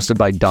 hosted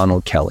by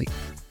Donald Kelly.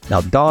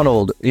 Now,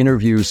 Donald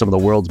interviews some of the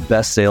world's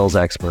best sales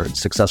experts,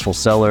 successful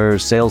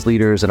sellers, sales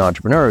leaders, and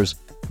entrepreneurs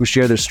who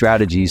share their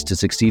strategies to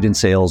succeed in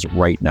sales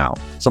right now.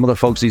 Some of the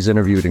folks he's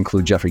interviewed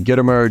include Jeffrey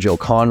Gitomer, Joe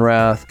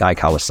Conrath, Guy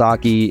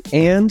Kawasaki,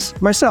 and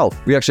myself.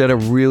 We actually had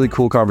a really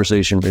cool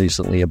conversation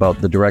recently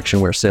about the direction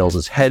where sales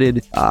is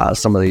headed,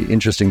 some of the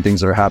interesting things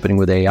that are happening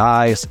with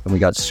AI, and we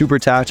got super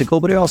tactical,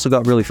 but it also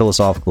got really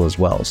philosophical as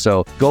well.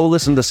 So go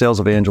listen to Sales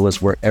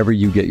Evangelist wherever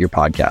you get your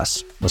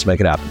podcasts. Let's make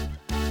it happen.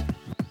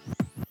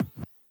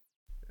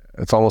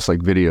 It's almost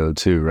like video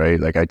too, right?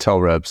 Like I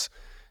tell reps,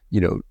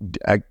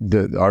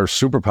 our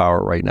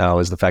superpower right now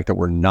is the fact that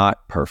we're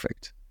not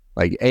perfect.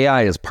 Like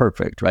AI is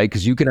perfect, right?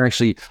 Because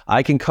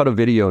I can cut a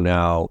video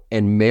now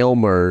and mail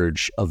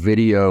merge a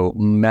video,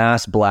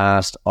 mass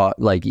blast,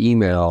 like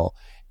email.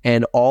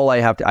 And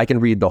I can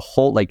read the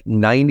whole, like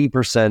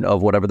 90%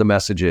 of whatever the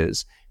message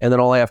is. And then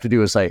all I have to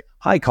do is say,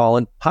 hi,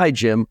 Collin, hi,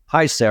 Jim,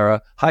 hi,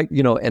 Sarah, hi,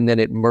 and then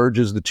it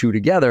merges the two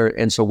together.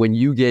 And so when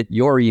you get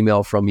your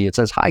email from me, it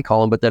says, hi,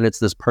 Collin, but then it's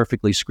this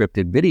perfectly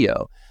scripted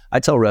video. I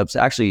tell reps,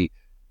 actually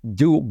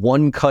do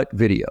one cut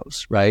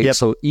videos, right? Yep.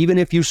 So even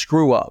if you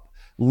screw up,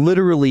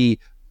 literally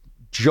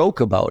joke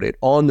about it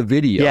on the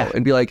video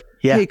and be like,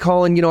 hey,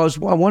 Collin, I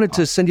wanted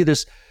to send you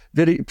this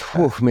video.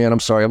 Oh, man, I'm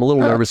sorry. I'm a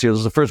little nervous here. This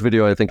is the first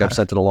video I think I've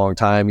sent in a long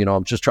time.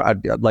 I'm just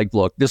trying, like,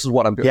 look, this is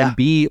what I'm doing. Yeah.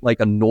 Be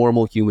like a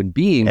normal human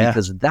being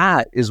because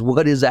that is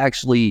what is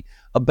actually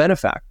a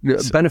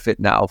benefit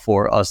now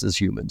for us as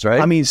humans,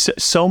 right? I mean,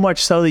 so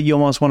much so that you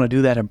almost want to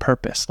do that on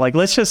purpose. Like,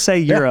 let's just say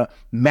you're a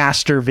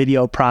master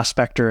video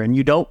prospector and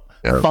you don't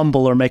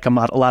fumble or make a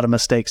lot of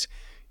mistakes.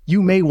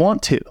 You may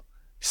want to,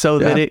 so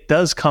that it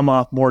does come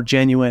off more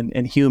genuine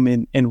and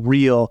human and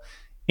real,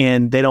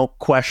 and they don't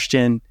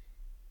question,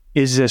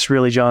 is this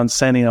really John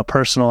sending a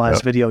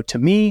personalized video to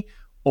me,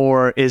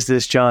 or is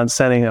this John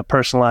sending a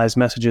personalized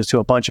messages to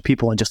a bunch of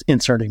people and just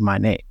inserting my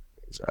name?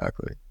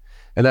 Exactly.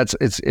 And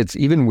it's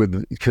even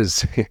with,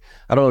 because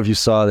I don't know if you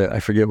saw that, I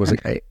forget, was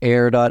it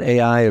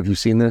air.ai? Have you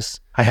seen this?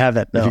 I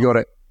haven't. No. If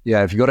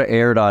you go to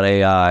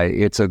air.ai,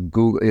 it's a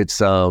Google,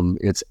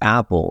 it's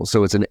Apple.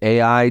 So it's an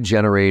AI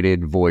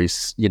generated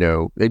voice,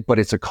 but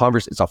it's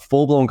a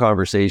full blown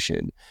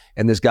conversation.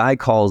 And this guy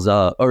calls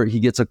up, or he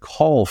gets a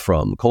cold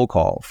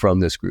call from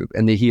this group.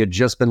 And he had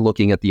just been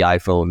looking at the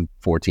iPhone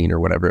 14 or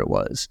whatever it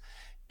was.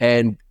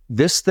 And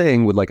this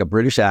thing with like a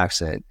British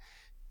accent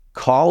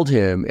called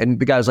him,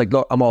 and the guy's like,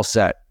 look, I'm all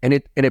set. And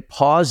it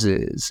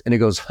pauses and it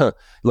goes,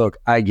 look,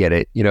 I get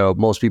it.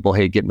 Most people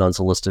hate getting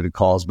unsolicited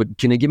calls, but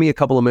can you give me a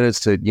couple of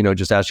minutes to,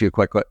 just ask you a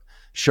quick,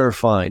 sure,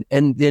 fine.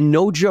 And then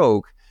no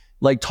joke,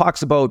 like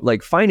talks about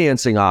like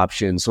financing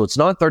options. So it's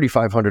not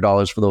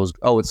 $3,500 for those.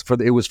 Oh,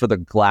 it was for the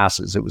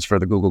glasses. It was for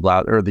the Google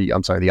glass, or the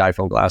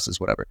iPhone glasses,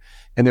 whatever.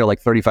 And they're like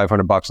 $3,500.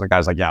 And the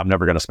guy's like, yeah, I'm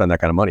never going to spend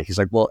that kind of money. He's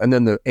like, well, and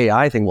then the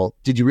AI thing, well,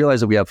 did you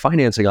realize that we have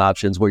financing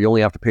options where you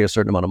only have to pay a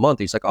certain amount a month?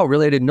 He's like, oh,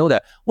 really? I didn't know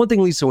that. One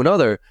thing leads to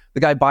another. The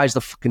guy buys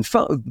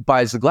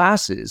buys the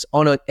glasses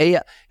on an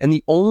AI. And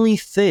the only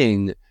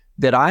thing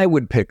that I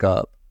would pick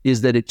up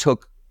is that it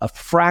took a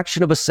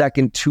fraction of a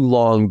second too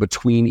long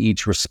between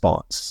each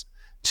response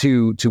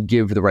to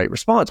give the right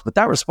response. But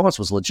that response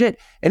was legit.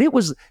 And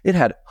it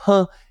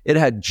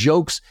had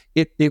jokes.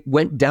 It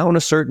went down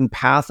a certain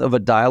path of a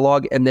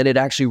dialogue, and then it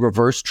actually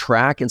reversed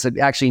track and said,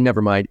 actually,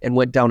 never mind, and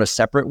went down a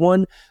separate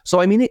one. So,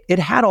 I mean, it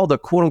had all the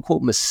quote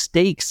unquote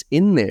mistakes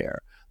in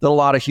there that a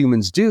lot of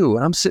humans do.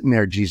 And I'm sitting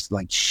there, geez,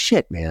 like,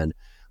 shit, man.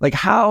 Like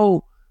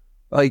how,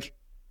 like,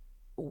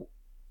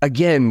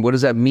 again, what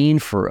does that mean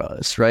for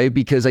us, right?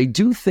 Because I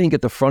do think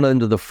at the front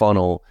end of the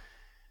funnel,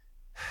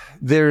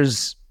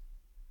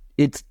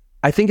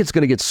 I think it's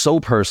going to get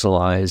so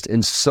personalized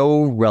and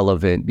so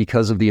relevant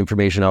because of the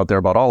information out there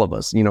about all of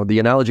us. The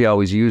analogy I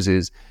always use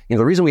is,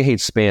 the reason we hate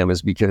spam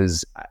is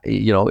because,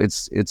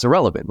 it's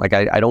irrelevant. Like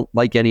I don't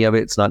like any of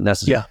it. It's not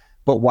necessary. Yeah.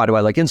 But why do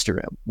I like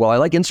Instagram? Well, I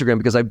like Instagram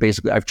because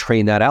I've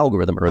trained that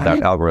algorithm, or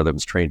that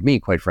algorithm's trained me,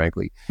 quite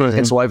frankly. Mm-hmm.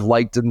 And so I've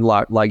liked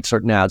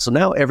certain ads. So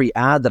now every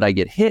ad that I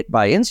get hit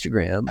by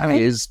Instagram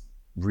is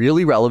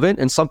really relevant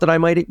and something I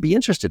might be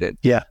interested in.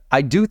 Yeah.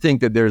 I do think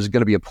that there's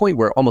going to be a point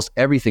where almost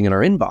everything in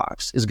our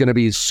inbox is going to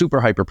be super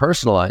hyper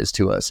personalized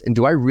to us. And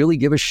do I really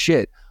give a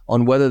shit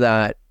on whether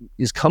that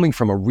is coming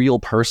from a real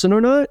person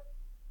or not?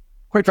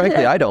 Quite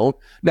frankly, I don't.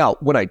 Now,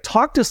 when I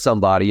talk to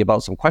somebody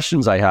about some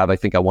questions I have, I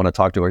think I want to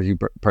talk to a real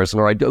person,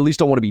 or I at least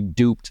don't want to be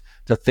duped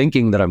to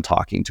thinking that I'm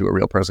talking to a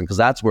real person, because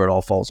that's where it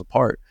all falls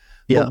apart.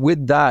 Yeah. But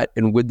with that,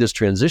 and with this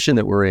transition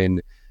that we're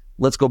in,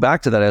 let's go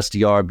back to that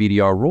SDR,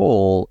 BDR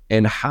role,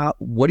 and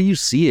what do you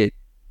see it,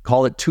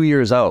 call it 2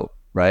 years out,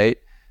 right?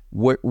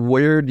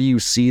 Where do you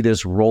see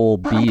this role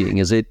being?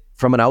 Is it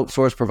from an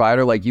outsourced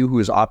provider like you who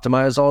has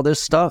optimized all this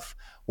stuff?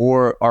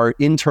 Or are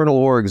internal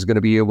orgs going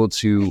to be able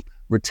to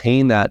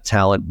retain that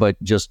talent, but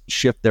just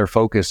shift their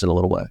focus in a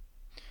little way?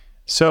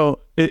 So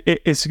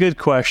it's a good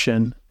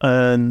question.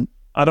 And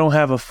I don't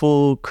have a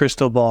full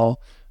crystal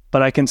ball,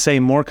 but I can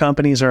say more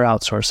companies are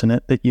outsourcing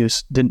it that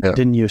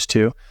didn't used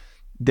to.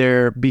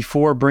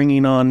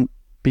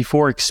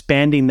 Before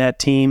expanding that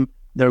team,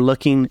 they're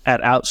looking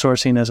at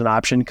outsourcing as an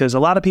option, because a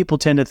lot of people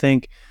tend to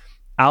think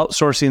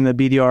outsourcing the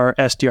BDR,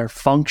 SDR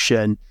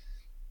function,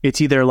 it's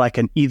either like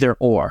an either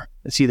or.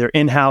 It's either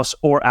in-house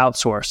or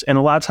outsource. And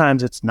a lot of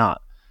times it's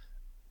not.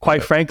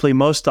 Quite frankly,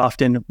 most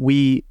often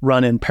we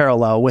run in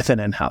parallel with an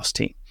in-house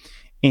team,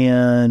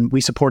 and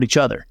we support each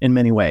other in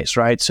many ways,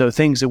 right? So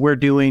things that we're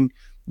doing,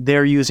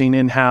 they're using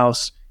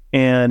in-house,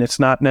 and it's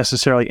not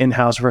necessarily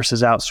in-house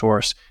versus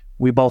outsource.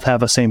 We both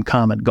have a same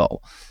common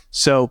goal.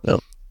 So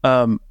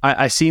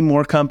I see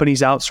more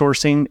companies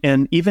outsourcing,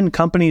 and even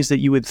companies that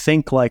you would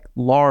think like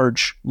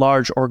large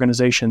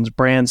organizations,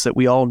 brands that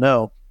we all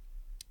know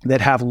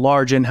that have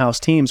large in-house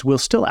teams will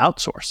still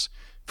outsource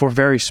for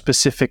very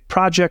specific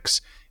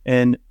projects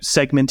and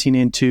segmenting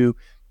into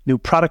new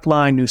product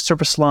line, new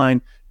service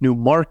line, new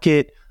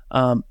market.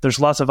 There's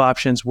lots of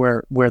options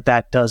where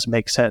that does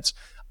make sense.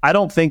 I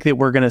don't think that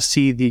we're going to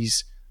see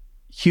these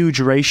huge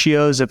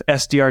ratios of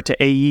SDR to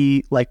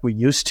AE like we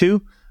used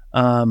to.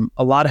 A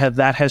lot of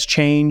that has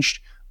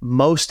changed.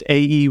 Most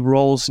AE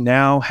roles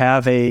now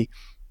have a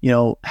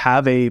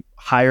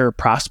higher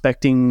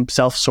prospecting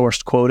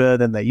self-sourced quota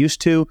than they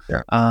used to.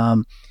 Yeah.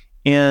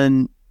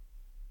 And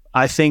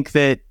I think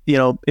that,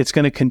 it's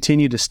going to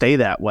continue to stay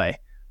that way.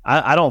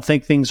 I don't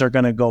think things are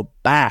going to go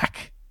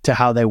back to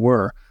how they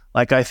were.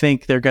 Like, I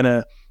think they're going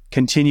to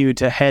continue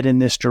to head in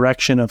this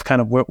direction of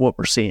kind of what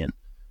we're seeing.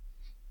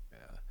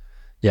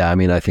 Yeah, I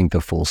mean, I think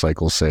the full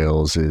cycle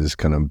sales is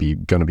going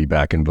to be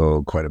back in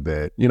vogue quite a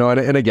bit.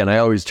 And again, I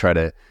always try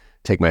to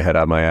take my head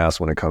out of my ass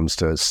when it comes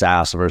to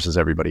SaaS versus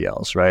everybody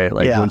else, right?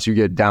 Like once you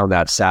get down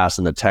that SaaS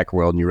in the tech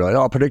world and you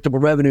realize, predictable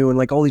revenue and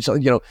like all these,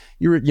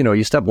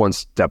 you step one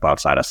step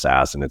outside of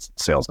SaaS and it's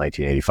sales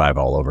 1985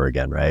 all over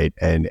again, right?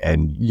 And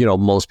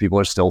most people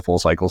are still full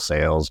cycle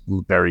sales.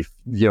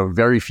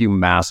 Very few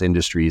mass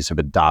industries have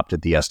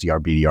adopted the SDR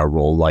BDR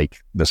role like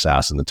the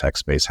SaaS and the tech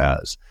space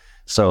has.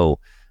 So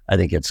I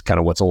think it's kind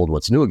of what's old,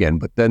 what's new again.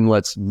 But then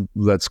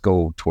let's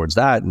go towards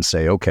that and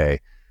say, okay,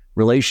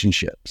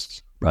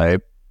 relationships, right?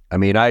 I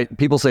mean,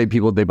 people say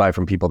they buy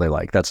from people they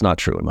like. That's not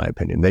true in my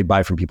opinion. They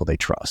buy from people they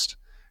trust,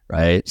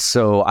 right?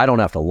 So I don't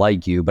have to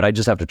like you, but I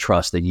just have to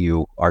trust that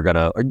you are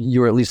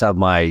you at least have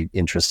my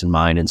interest in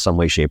mind in some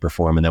way, shape, or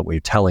form, and that what you're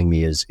telling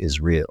me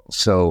is real.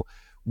 So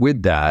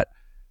with that,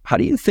 how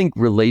do you think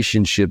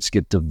relationships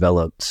get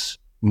developed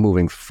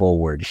moving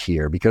forward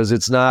here? Because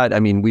it's not, I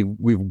mean,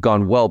 we've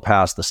gone well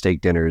past the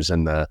steak dinners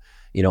and the,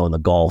 and the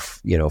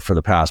golf, for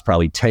the past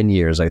probably 10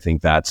 years. I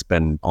think that's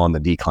been on the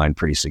decline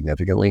pretty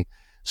significantly.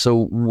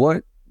 So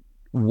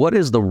what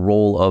is the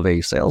role of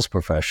a sales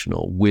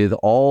professional with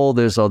all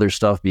this other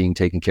stuff being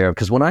taken care of?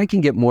 Because when I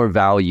can get more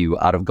value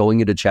out of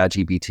going into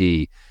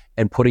ChatGPT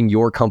and putting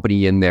your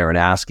company in there and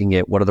asking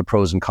it, what are the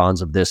pros and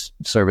cons of this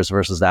service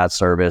versus that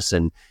service?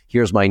 And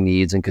here's my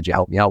needs, and could you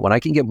help me out? When I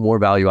can get more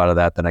value out of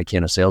that than I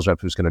can a sales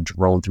rep who's going to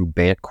drone through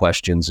BANT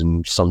questions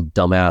and some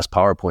dumbass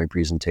PowerPoint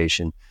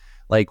presentation,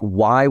 like,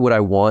 why would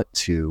I want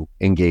to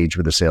engage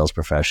with a sales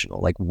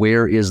professional? Like,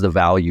 where is the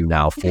value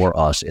now for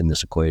us in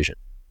this equation?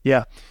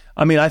 Yeah.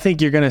 I mean, I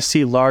think you're going to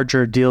see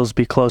larger deals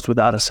be closed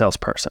without a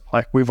salesperson.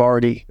 Like, we've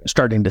already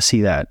starting to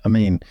see that. I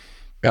mean,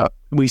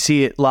 we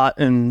see it a lot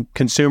in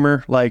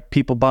consumer, like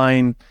people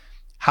buying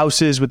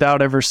houses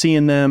without ever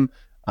seeing them,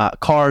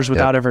 cars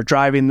without ever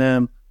driving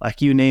them,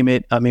 like you name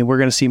it. I mean, we're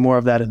going to see more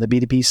of that in the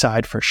B2B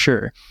side for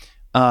sure.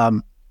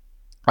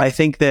 I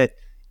think that,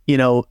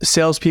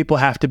 salespeople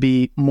have to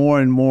be more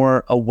and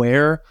more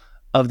aware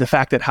of the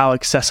fact that how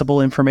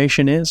accessible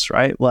information is,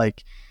 right?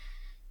 Like,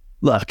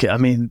 look, I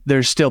mean,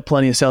 there's still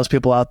plenty of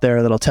salespeople out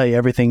there that'll tell you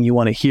everything you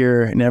want to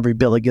hear and every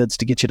bill of goods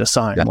to get you to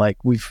sign. Yeah.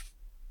 Like, we've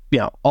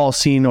all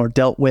seen or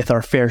dealt with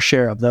our fair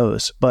share of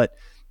those, but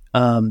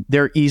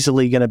they're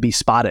easily going to be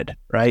spotted,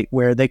 right?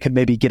 Where they could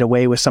maybe get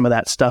away with some of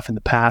that stuff in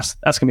the past.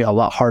 That's going to be a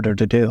lot harder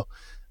to do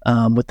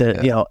with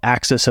the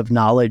access of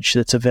knowledge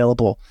that's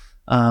available.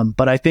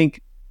 But I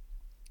think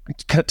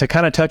to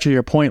kind of touch on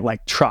your point,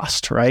 like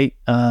trust, right?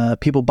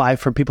 People buy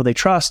from people they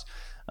trust.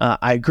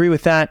 I agree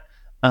with that.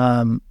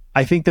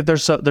 I think that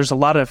there's a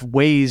lot of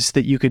ways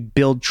that you could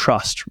build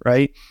trust,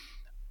 right?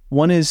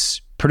 One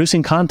is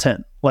producing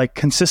content like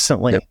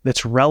consistently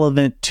that's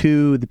relevant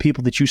to the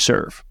people that you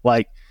serve.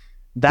 Like,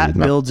 that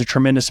builds a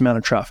tremendous amount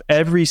of trust.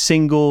 Every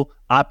single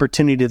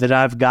opportunity that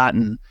I've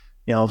gotten,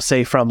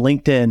 say from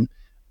LinkedIn,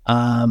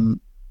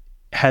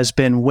 has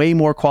been way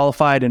more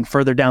qualified and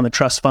further down the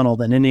trust funnel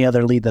than any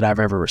other lead that I've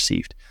ever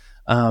received.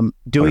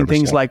 Doing 100%.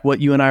 Things like what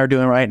you and I are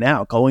doing right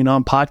now, going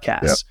on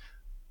podcasts,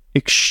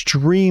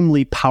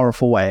 extremely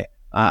powerful way.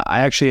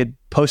 I actually had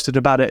posted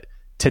about it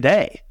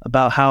today,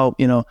 about how,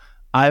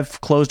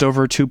 I've closed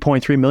over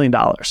 $2.3 million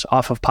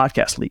off of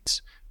podcast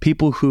leads.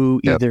 People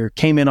who either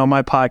came in on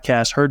my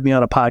podcast, heard me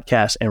on a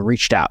podcast, and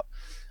reached out.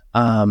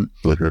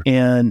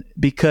 And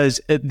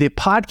because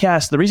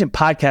the reason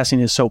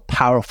podcasting is so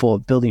powerful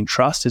at building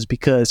trust is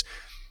because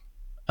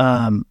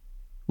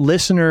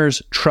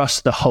listeners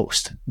trust the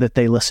host that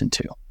they listen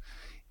to.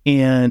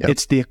 And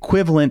it's the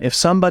equivalent,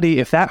 if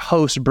that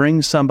host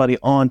brings somebody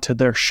onto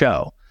their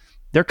show,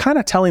 they're kind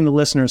of telling the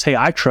listeners, hey,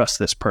 I trust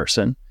this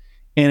person.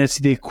 And it's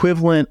the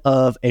equivalent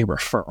of a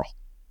referral,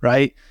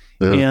 right?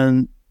 Yeah.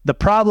 And the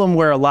problem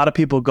where a lot of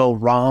people go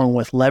wrong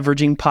with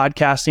leveraging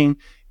podcasting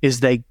is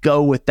they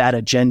go with that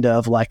agenda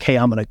of like, hey,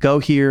 I'm going to go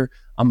here,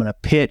 I'm going to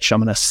pitch, I'm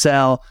going to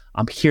sell,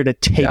 I'm here to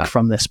take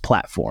from this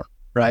platform,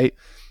 right?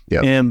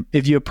 Yep. And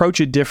if you approach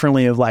it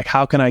differently of like,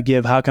 how can I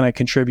give, how can I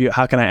contribute,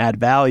 how can I add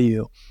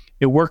value,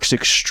 it works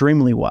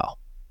extremely well.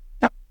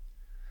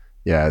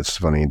 Yeah, it's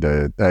funny.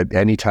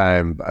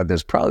 Anytime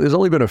there's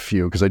only been a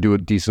few, because I do a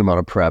decent amount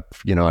of prep,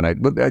 and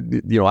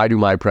I do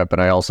my prep, and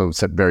I also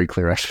set very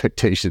clear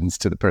expectations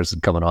to the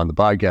person coming on the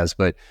podcast.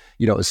 But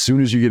as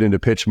soon as you get into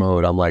pitch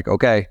mode, I'm like,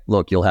 okay,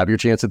 look, you'll have your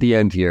chance at the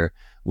end here.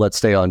 Let's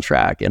stay on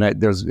track. And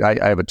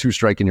I have a 2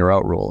 strike and you're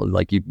out rule.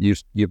 Like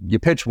you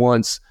pitch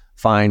once,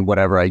 fine,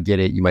 whatever, I get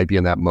it. You might be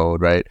in that mode,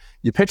 right?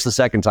 You pitch the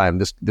second time,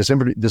 this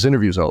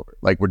interview's over.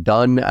 Like, we're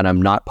done, and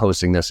I'm not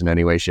posting this in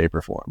any way, shape,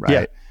 or form, right?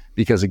 Yeah.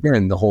 Because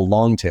again, the whole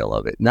long tail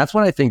of it. And that's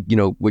what I think,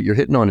 what you're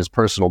hitting on is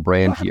personal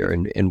brand here,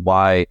 and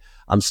why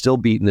I'm still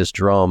beating this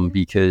drum,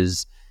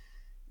 because,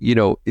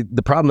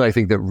 the problem, I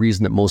think, the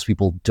reason that most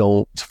people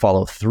don't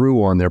follow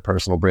through on their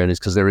personal brand is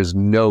because there is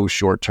no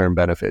short-term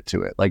benefit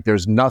to it. Like,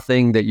 there's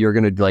nothing that you're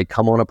going to like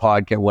come on a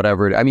podcast,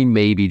 whatever. I mean,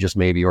 maybe, just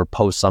maybe, or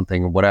post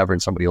something or whatever,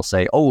 and somebody will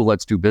say, oh,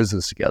 let's do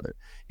business together.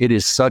 It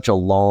is such a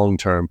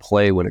long-term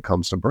play when it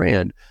comes to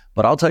brand.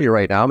 But I'll tell you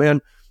right now,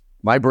 man,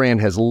 my brand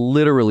has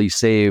literally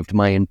saved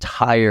my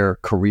entire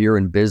career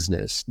in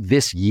business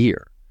this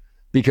year,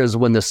 because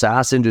when the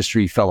SaaS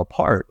industry fell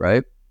apart,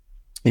 right,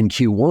 in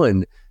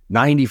Q1,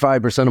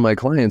 95% of my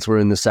clients were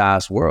in the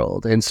SaaS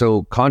world. And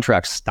so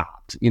contracts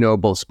stopped,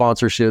 both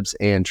sponsorships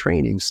and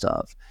training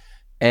stuff.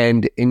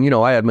 And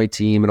I had my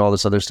team and all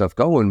this other stuff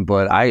going,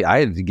 but I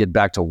had to get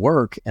back to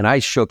work, and I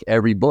shook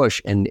every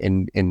bush and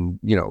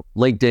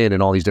LinkedIn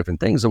and all these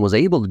different things, and was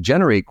able to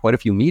generate quite a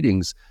few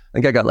meetings. I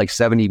think I got like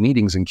 70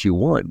 meetings in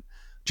Q1.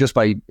 just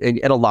by, and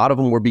a lot of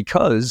them were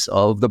because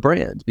of the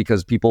brand,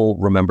 because people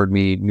remembered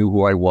me, knew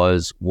who I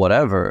was,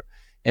 whatever.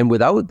 And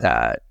without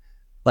that,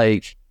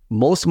 like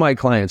most of my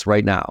clients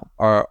right now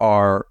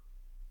are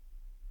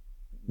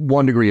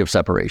 1 degree of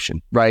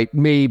separation, right?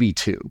 Maybe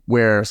 2,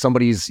 where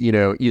somebody's,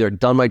 either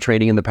done my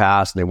training in the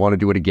past and they want to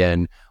do it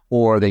again,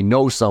 or they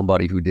know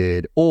somebody who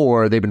did,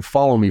 or they've been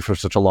following me for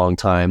such a long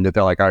time that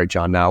they're like, all right,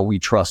 John, now we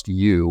trust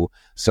you.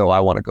 So I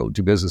want to go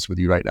do business with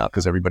you right now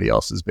because everybody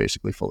else is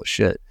basically full of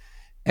shit.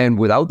 And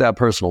without that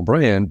personal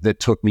brand that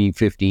took me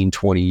 15,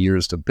 20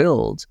 years to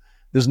build,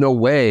 there's no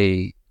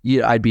way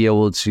I'd be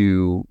able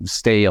to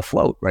stay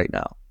afloat right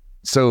now.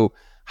 So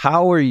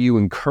how are you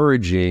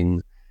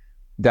encouraging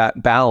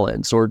that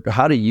balance, or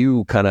how do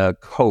you kind of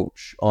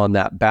coach on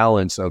that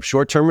balance of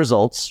short-term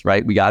results,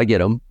 right? We got to get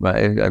them,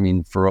 right? I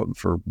mean, for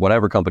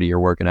whatever company you're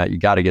working at, you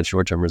got to get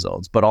short-term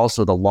results, but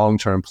also the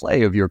long-term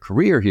play of your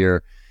career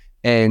here,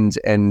 and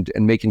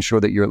making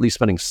sure that you're at least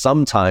spending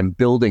some time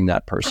building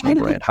that personal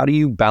brand. How do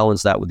you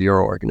balance that with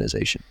your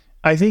organization?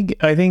 I think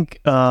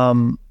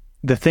the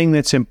thing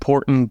that's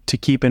important to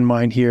keep in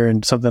mind here,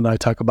 and something I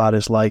talk about,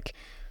 is like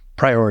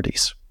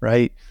priorities,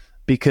 right?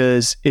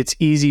 Because it's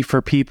easy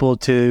for people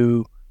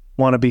to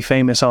want to be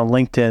famous on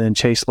LinkedIn and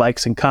chase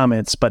likes and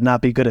comments, but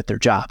not be good at their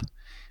job,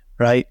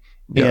 right?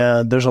 Yeah.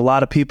 And there's a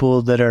lot of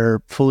people that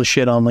are full of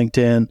shit on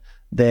LinkedIn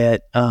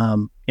that,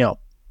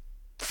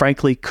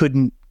 frankly,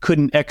 couldn't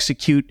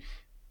execute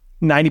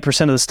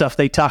 90% of the stuff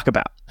they talk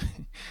about.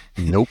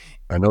 Nope.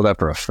 I know that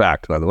for a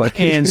fact, by the way.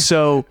 And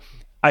so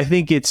I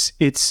think it's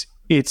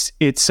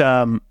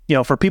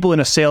for people in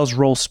a sales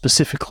role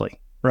specifically,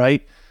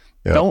 right?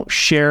 Yeah. Don't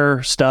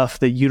share stuff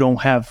that you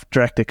don't have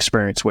direct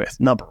experience with,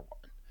 number one,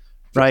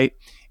 right?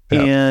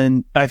 Yeah.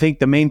 And I think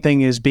the main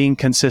thing is being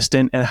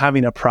consistent and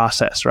having a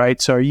process,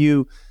 right? So are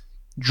you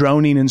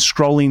droning and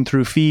scrolling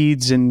through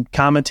feeds and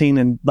commenting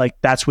and like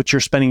that's what you're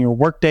spending your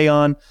workday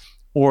on?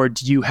 Or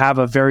do you have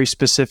a very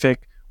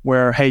specific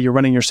where, hey, you're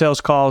running your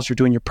sales calls, you're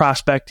doing your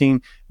prospecting,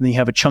 and then you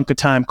have a chunk of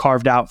time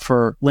carved out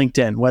for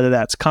LinkedIn, whether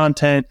that's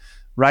content,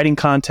 writing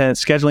content,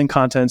 scheduling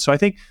content. So I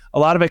think a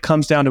lot of it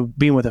comes down to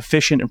being with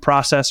efficient and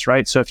process,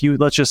 right? So if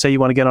let's just say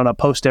you want to get on a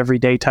post every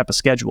day type of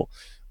schedule,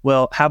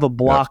 well, have a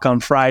block on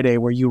Friday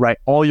where you write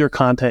all your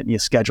content and you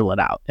schedule it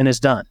out and it's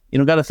done. You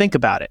don't got to think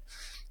about it.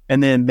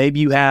 And then maybe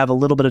you have a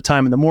little bit of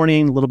time in the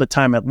morning, a little bit of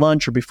time at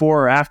lunch or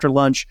before or after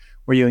lunch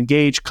where you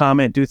engage,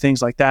 comment, do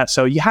things like that.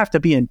 So you have to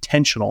be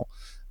intentional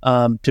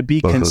to be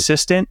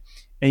consistent.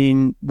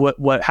 And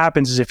what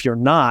happens is if you're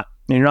not,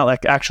 and you're not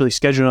like actually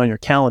scheduling on your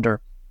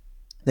calendar,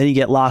 then you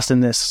get lost in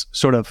this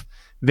sort of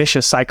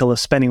vicious cycle of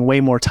spending way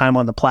more time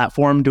on the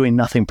platform doing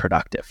nothing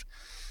productive.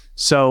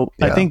 So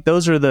I think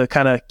those are the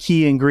kind of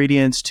key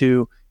ingredients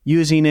to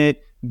using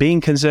it, being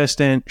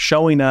consistent,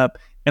 showing up.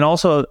 And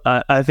also,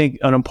 I think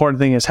an important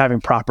thing is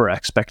having proper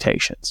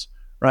expectations,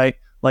 right?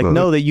 Like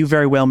know that you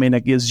very well may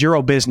not get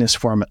zero business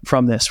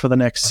from this for the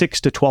next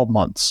 6 to 12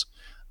 months.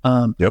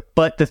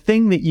 But the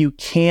thing that you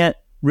can't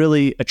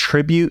really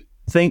attribute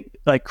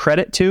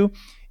credit to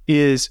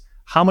is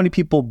how many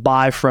people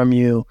buy from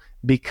you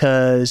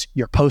because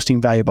you're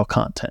posting valuable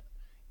content.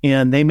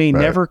 And they may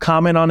never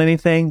comment on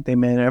anything. They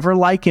may never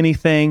like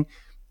anything.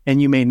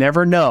 And you may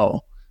never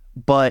know.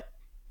 But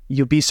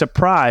you'll be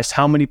surprised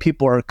how many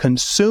people are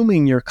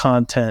consuming your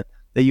content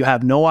that you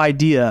have no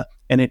idea,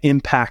 and it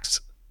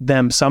impacts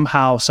them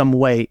somehow, some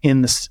way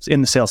in the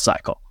sales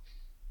cycle.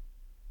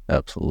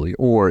 Absolutely.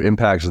 Or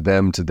impacts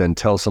them to then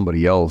tell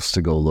somebody else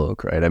to go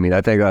look, right? I mean,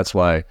 I think that's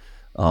why,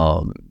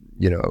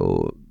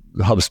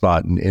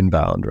 HubSpot and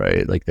Inbound,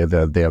 right? Like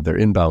they have their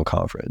Inbound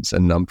conference,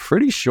 and I'm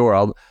pretty sure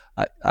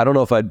I don't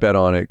know if I'd bet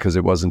on it because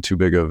it wasn't too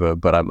big of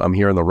but I'm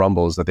hearing the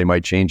rumbles that they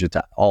might change it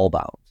to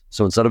Allbound.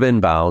 So instead of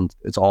Inbound,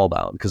 it's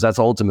Allbound, because that's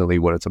ultimately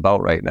what it's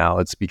about right now.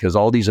 It's because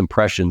all these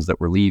impressions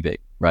that we're leaving,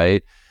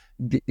 right?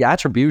 The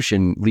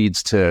attribution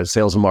leads to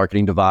sales and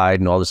marketing divide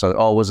and all this other,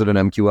 was it an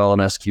MQL, an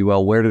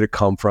SQL? Where did it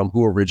come from?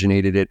 Who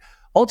originated it?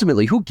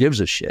 Ultimately, who gives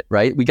a shit,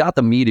 right? We got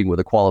the meeting with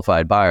a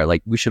qualified buyer.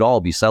 Like, we should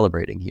all be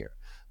celebrating here.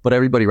 But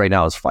everybody right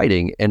now is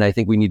fighting. And I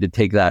think we need to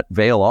take that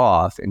veil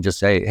off and just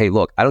say, hey,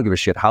 look, I don't give a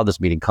shit how this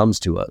meeting comes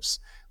to us.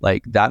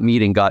 Like, that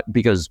meeting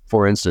because,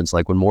 for instance,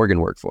 like when Morgan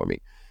worked for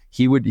me,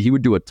 he would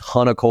do a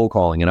ton of cold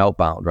calling and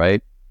outbound,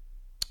 right,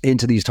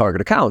 into these target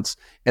accounts.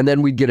 And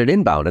then we'd get it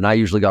inbound. And I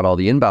usually got all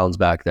the inbounds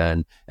back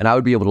then. And I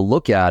would be able to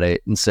look at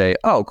it and say,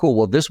 oh, cool.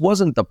 Well, this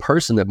wasn't the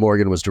person that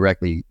Morgan was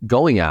directly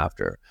going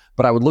after.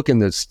 But I would look in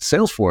this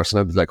Salesforce and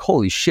I was like,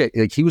 holy shit,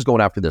 like, he was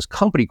going after this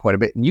company quite a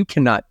bit. And you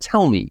cannot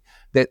tell me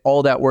that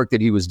all that work that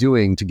he was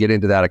doing to get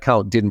into that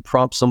account didn't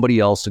prompt somebody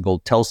else to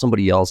go tell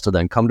somebody else to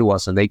then come to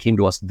us, and they came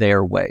to us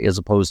their way as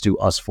opposed to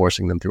us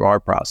forcing them through our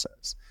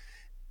process.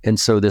 And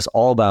so this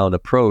all-bound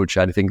approach,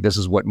 I think this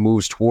is what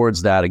moves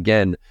towards that.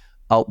 Again,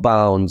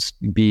 outbounds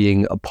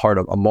being a part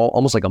of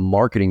almost like a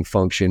marketing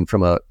function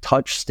from a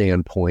touch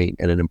standpoint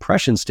and an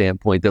impression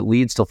standpoint that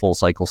leads to full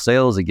cycle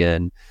sales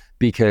again.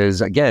 Because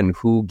again,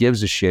 who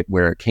gives a shit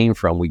where it came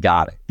from? We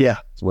got it. Yeah.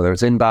 So whether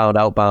it's inbound,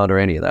 outbound, or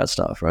any of that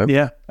stuff, right?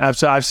 Yeah.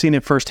 So I've seen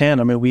it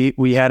firsthand. I mean,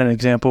 we had an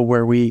example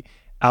where we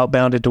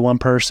outbounded to one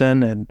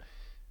person, and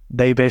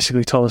they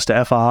basically told us to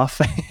F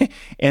off.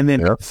 And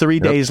then 3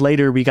 days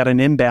later, we got an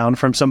inbound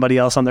from somebody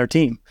else on their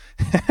team.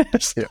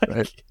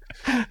 Right.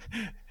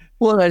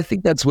 Well, I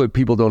think that's what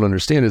people don't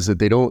understand is that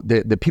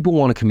that people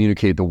want to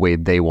communicate the way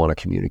they want to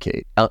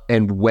communicate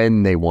and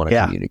when they want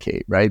to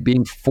communicate, right?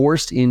 Being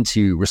forced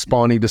into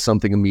responding to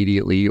something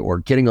immediately or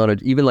getting on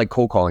it, even like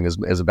cold calling,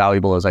 as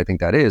valuable as I think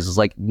that is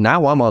like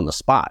now I'm on the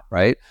spot,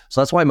 right?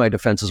 So that's why my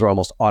defenses are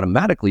almost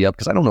automatically up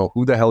because I don't know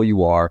who the hell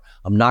you are.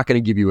 I'm not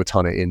going to give you a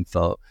ton of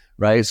info,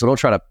 right? So don't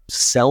try to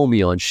sell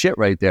me on shit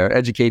right there.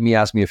 Educate me,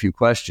 ask me a few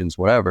questions,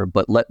 whatever,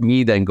 but let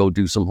me then go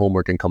do some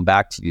homework and come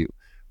back to you.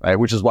 Right,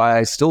 which is why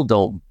I still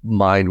don't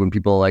mind when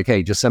people are like,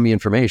 hey, just send me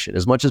information.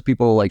 As much as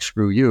people like,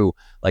 screw you,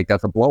 like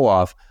that's a blow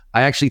off,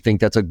 I actually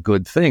think that's a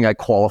good thing. I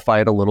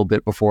qualify it a little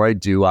bit before I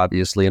do,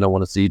 obviously, and I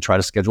want to try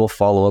to schedule a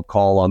follow-up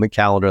call on the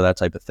calendar, that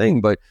type of thing.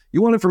 But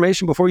you want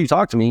information before you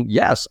talk to me?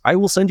 Yes, I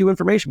will send you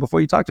information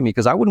before you talk to me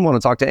because I wouldn't want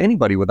to talk to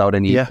anybody without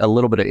a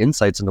little bit of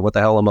insights into what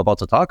the hell I'm about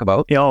to talk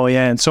about. Oh,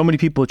 yeah. And so many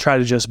people try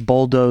to just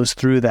bulldoze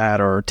through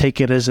that or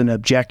take it as an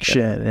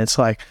objection. And it's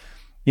like,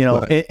 you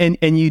know,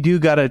 and you do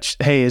gotta,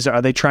 hey,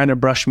 are they trying to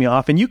brush me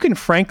off? And you can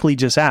frankly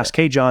just ask,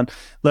 hey, John,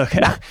 look,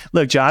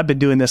 John, I've been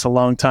doing this a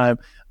long time.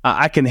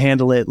 I can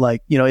handle it.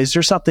 Like, you know, is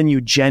there something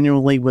you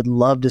genuinely would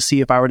love to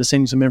see if I were to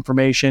send you some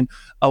information?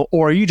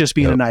 Or are you just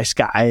being a nice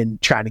guy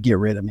and trying to get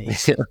rid of me?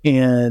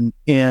 And,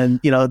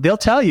 you know, they'll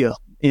tell you,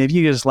 if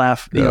you just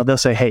laugh, you know, they'll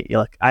say, hey,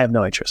 look, I have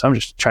no interest. I'm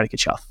just trying to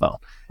get you off the phone.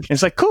 And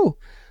it's like, cool.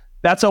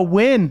 That's a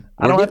win.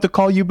 I don't have to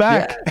call you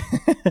back.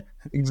 Yeah,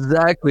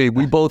 exactly.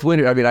 We both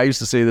win. I mean, I used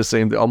to say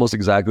almost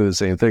exactly the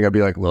same thing. I'd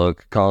be like,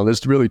 look, Collin,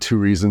 there's really two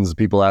reasons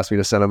people ask me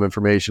to send them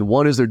information.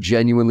 One is they're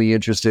genuinely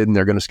interested and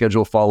they're going to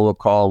schedule a follow-up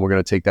call and we're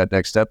going to take that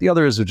next step. The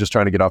other is they're just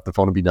trying to get off the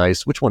phone and be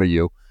nice. Which one are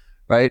you?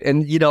 Right.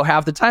 And, you know,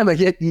 half the time I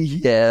get,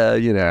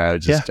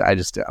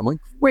 I'm like,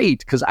 great,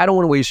 because I don't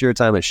want to waste your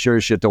time. I sure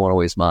as shit don't want to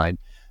waste mine.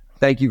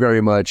 Thank you very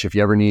much. If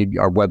you ever need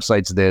our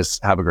website's this,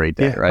 have a great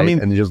day, right? I mean,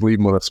 and just leave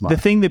them with a smile.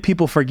 The thing that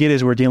people forget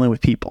is we're dealing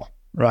with people,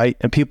 right?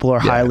 And people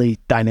are highly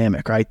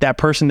dynamic, right? That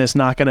person that's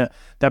going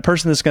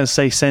to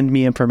say, send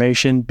me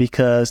information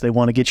because they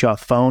want to get you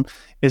off the phone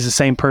is the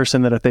same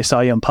person that if they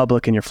saw you in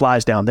public and your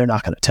fly's down, they're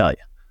not going to tell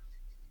you.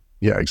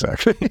 Yeah,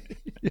 exactly.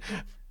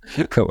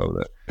 I love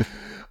that.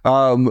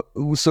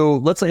 So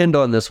let's end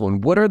on this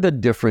one. What are the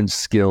different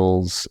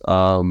skills?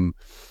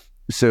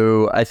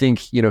 So I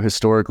think, you know,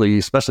 historically,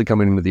 especially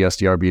coming into the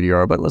SDR,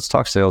 BDR, but let's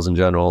talk sales in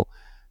general,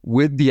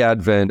 with the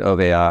advent of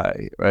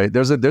AI, right?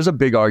 There's a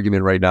big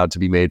argument right now to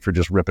be made for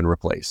just rip and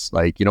replace.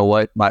 Like, you know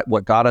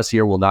what got us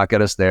here will not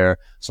get us there.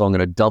 So I'm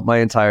going to dump my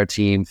entire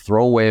team,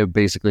 throw away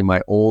basically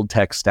my old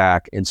tech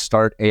stack and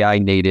start AI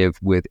native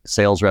with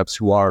sales reps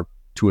who are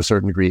to a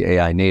certain degree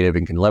AI native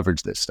and can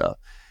leverage this stuff.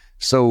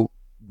 So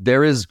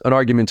there is an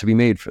argument to be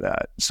made for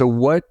that. So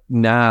what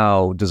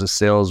now does the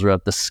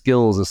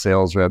skills a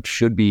sales rep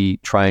should be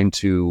trying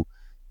to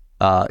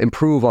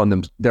improve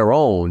on their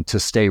own to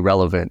stay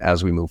relevant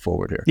as we move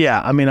forward here?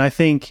 Yeah, I mean, I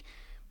think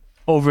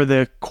over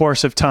the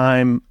course of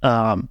time,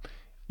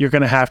 you're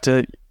going to have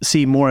to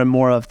see more and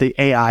more of the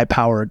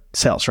AI-powered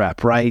sales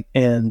rep, right?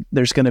 And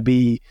there's going to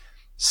be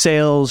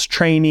sales,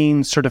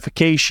 training,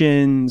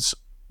 certifications,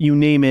 you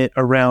name it,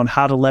 around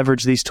how to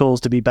leverage these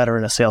tools to be better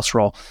in a sales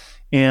role.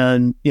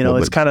 And, you know,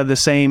 it's kind of the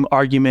same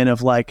argument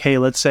of like, hey,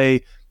 let's say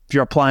if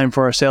you're applying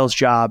for a sales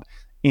job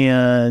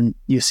and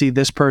you see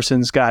this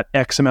person's got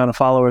X amount of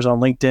followers on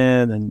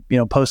LinkedIn and, you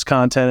know, posts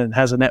content and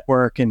has a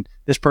network and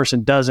this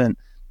person doesn't.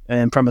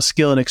 And from a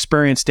skill and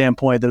experience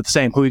standpoint, they're the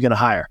same. Who are you going to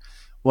hire?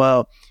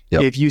 Well,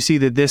 if you see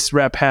that this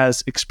rep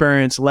has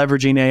experience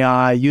leveraging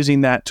AI,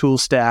 using that tool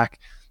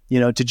stack, you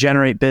know, to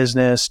generate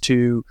business,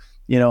 to,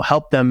 you know,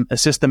 help them,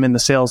 assist them in the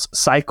sales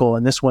cycle,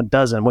 and this one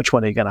doesn't, which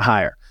one are you going to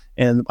hire?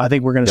 And I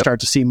think we're going to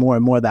start to see more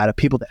and more of that of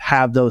people that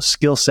have those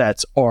skill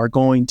sets are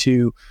going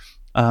to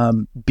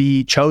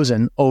be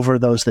chosen over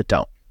those that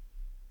don't.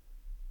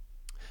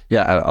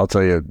 Yeah, I'll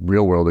tell you a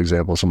real world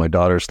example. So my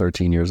daughter's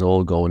 13 years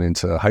old going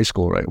into high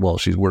school, right? Well,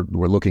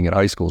 we're looking at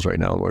high schools right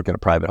now. We're looking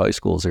at private high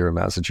schools here in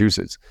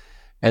Massachusetts.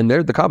 And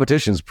the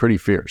competition's pretty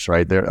fierce,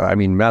 right?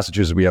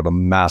 Massachusetts, we have a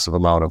massive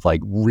amount of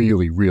like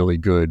really, really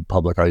good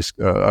public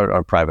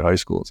private high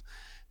schools.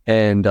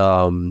 And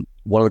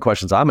one of the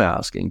questions I'm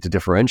asking to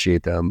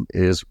differentiate them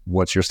is,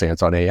 what's your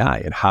stance on AI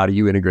and how do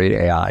you integrate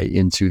AI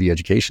into the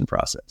education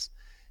process?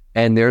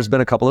 And there's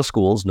been a couple of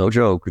schools, no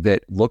joke,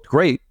 that looked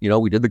great. You know,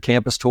 we did the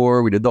campus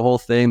tour, we did the whole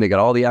thing, they got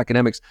all the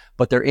academics,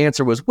 but their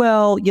answer was,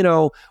 well, you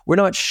know, we're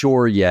not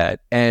sure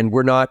yet, and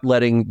we're not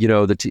letting, you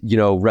know,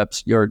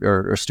 reps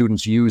or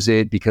students use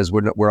it because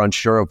we're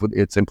unsure of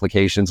its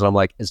implications. And I'm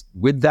like,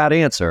 with that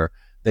answer,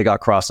 they got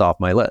crossed off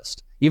my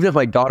list. Even if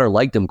my daughter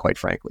liked them, quite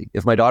frankly,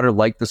 if my daughter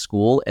liked the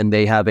school and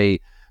they have a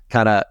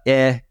kind of,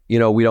 you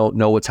know, we don't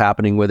know what's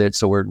happening with it,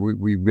 so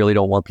we really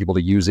don't want people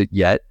to use it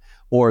yet,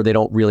 or they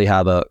don't really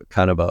have a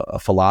kind of a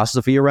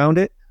philosophy around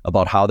it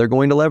about how they're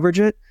going to leverage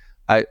it,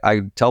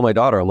 I tell my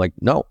daughter, I'm like,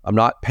 no, I'm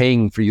not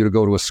paying for you to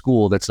go to a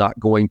school that's not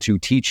going to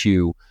teach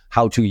you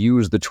how to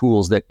use the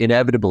tools that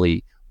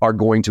inevitably are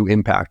going to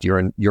impact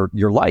your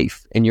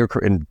life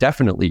and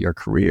definitely your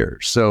career.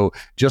 So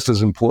just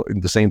as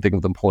important, the same thing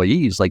with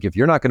employees. Like if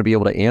you're not going to be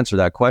able to answer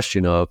that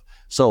question of,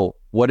 so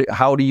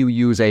how do you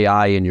use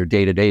AI in your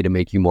day-to-day to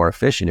make you more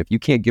efficient? If you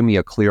can't give me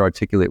a clear,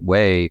 articulate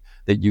way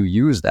that you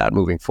use that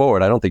moving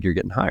forward, I don't think you're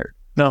getting hired.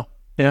 No.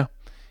 Yeah.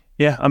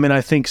 Yeah. I mean,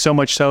 I think so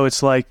much so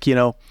it's like,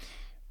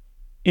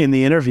 in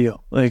the interview,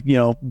 like,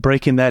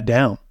 breaking that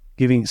down,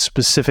 giving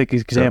specific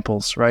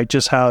examples, right?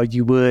 Just how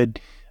you would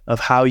of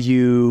how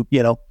you,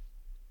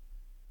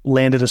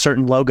 landed a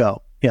certain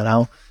logo,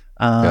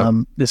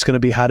 it's going to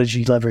be, how did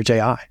you leverage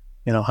AI?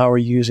 How are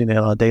you using it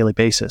on a daily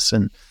basis?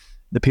 And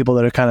the people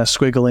that are kind of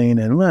squiggling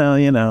and,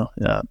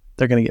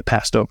 they're going to get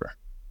passed over.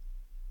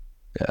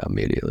 Yeah,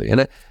 immediately.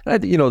 And I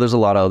there's a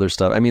lot of other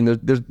stuff. I mean,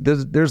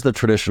 there's the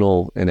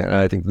traditional, and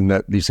I think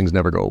these things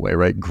never go away,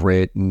 right?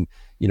 Grit and,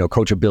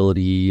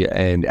 coachability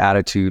and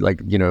attitude,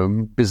 like,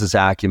 business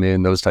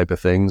acumen, those type of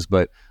things.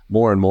 But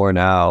more and more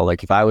now,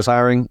 like if I was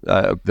hiring,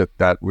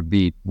 that would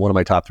be one of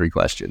my top 3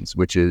 questions,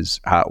 which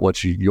is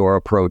what's your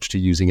approach to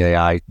using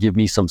AI? Give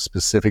me some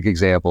specific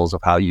examples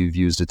of how you've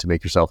used it to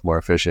make yourself more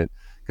efficient.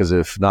 Because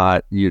if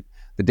not, the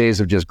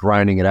days of just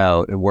grinding it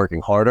out and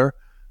working harder,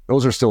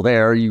 those are still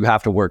there. You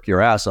have to work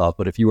your ass off.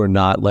 But if you are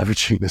not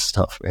leveraging this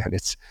stuff, man,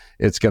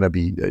 it's going to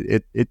be,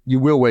 you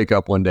will wake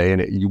up one day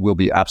and you will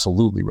be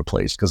absolutely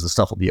replaced because the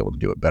stuff will be able to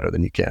do it better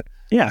than you can.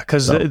 Yeah.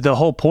 Because the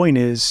whole point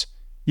is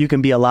you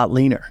can be a lot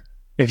leaner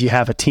if you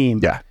have a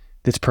team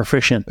that's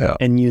proficient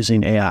in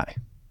using AI.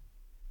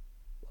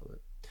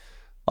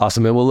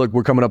 Awesome, man. Well, look,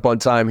 we're coming up on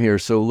time here.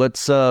 So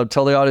let's tell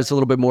the audience a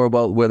little bit more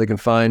about where they can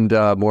find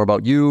more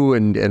about you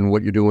and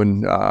what you're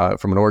doing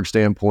from an org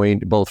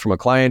standpoint, both from a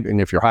client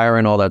and if you're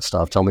hiring, all that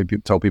stuff.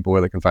 Tell people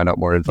where they can find out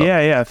more info.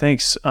 Yeah,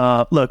 thanks.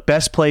 Look,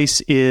 best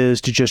place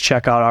is to just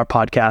check out our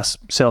podcast,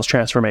 Sales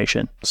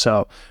Transformation.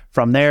 So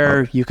from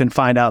there, you can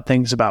find out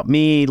things about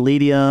me,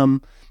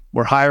 Leadium,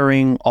 we're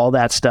hiring, all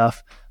that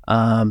stuff.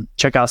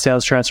 Check out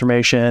Sales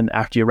Transformation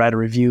after you write a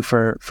review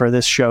for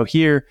this show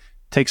here.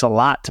 Takes a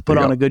lot to put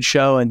on a good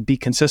show and be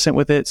consistent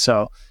with it.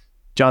 So,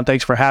 John,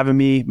 thanks for having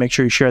me. Make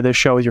sure you share this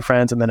show with your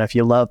friends. And then if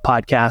you love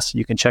podcasts,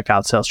 you can check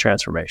out Sales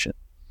Transformation.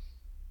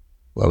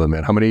 Love it,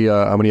 man. How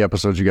many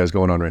episodes you guys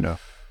going on right now?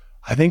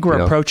 I think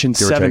we're approaching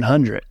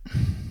 700.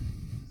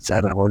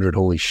 700.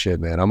 Holy shit,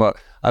 man.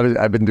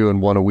 I've been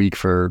doing one a week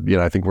for,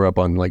 I think we're up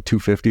on like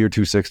 250 or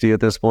 260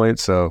 at this point.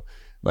 So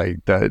like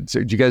that,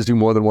 so do you guys do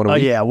more than one a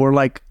week? Oh yeah. We're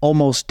like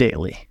almost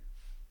daily.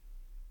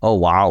 Oh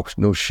wow!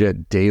 No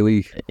shit,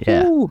 daily.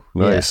 Yeah, ooh,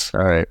 nice. Yeah.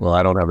 All right. Well,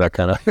 I don't have that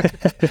kind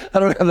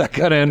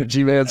of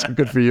energy, man. So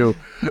good for you.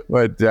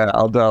 But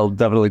I'll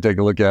definitely take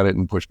a look at it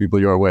and push people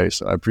your way.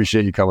 So I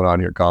appreciate you coming on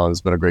here, Collin. It's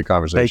been a great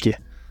conversation. Thank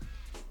you.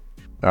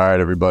 All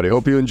right, everybody.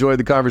 Hope you enjoyed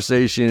the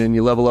conversation and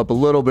you level up a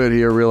little bit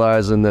here,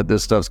 realizing that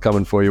this stuff's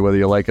coming for you, whether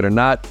you like it or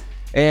not.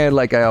 And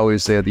like I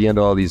always say at the end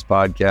of all these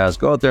podcasts,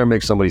 go out there and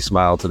make somebody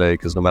smile today,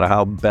 because no matter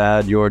how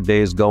bad your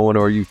day is going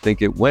or you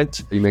think it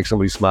went, you make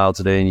somebody smile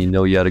today and you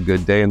know you had a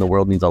good day, and the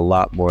world needs a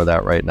lot more of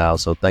that right now.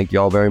 So thank you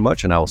all very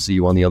much, and I will see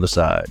you on the other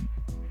side.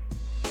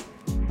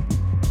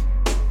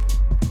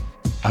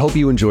 I hope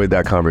you enjoyed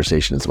that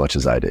conversation as much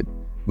as I did.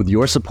 With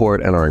your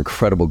support and our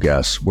incredible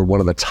guests, we're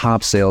one of the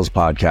top sales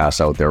podcasts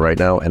out there right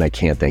now, and I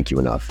can't thank you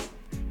enough.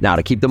 Now,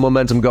 to keep the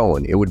momentum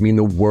going, it would mean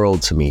the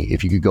world to me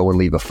if you could go and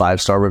leave a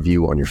 5-star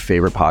review on your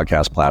favorite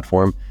podcast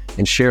platform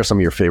and share some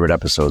of your favorite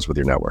episodes with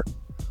your network.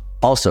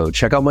 Also,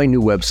 check out my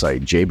new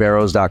website,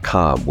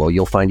 jbarrows.com, where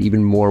you'll find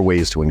even more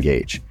ways to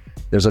engage.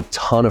 There's a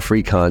ton of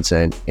free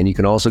content, and you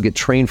can also get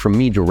trained from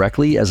me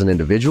directly as an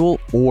individual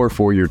or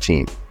for your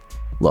team.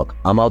 Look,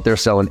 I'm out there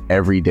selling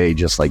every day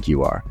just like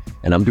you are,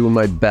 and I'm doing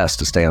my best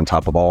to stay on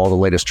top of all the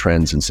latest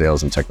trends in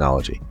sales and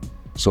technology.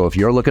 So if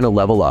you're looking to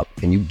level up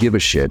and you give a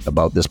shit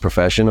about this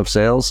profession of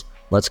sales,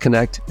 let's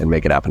connect and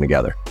make it happen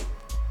together.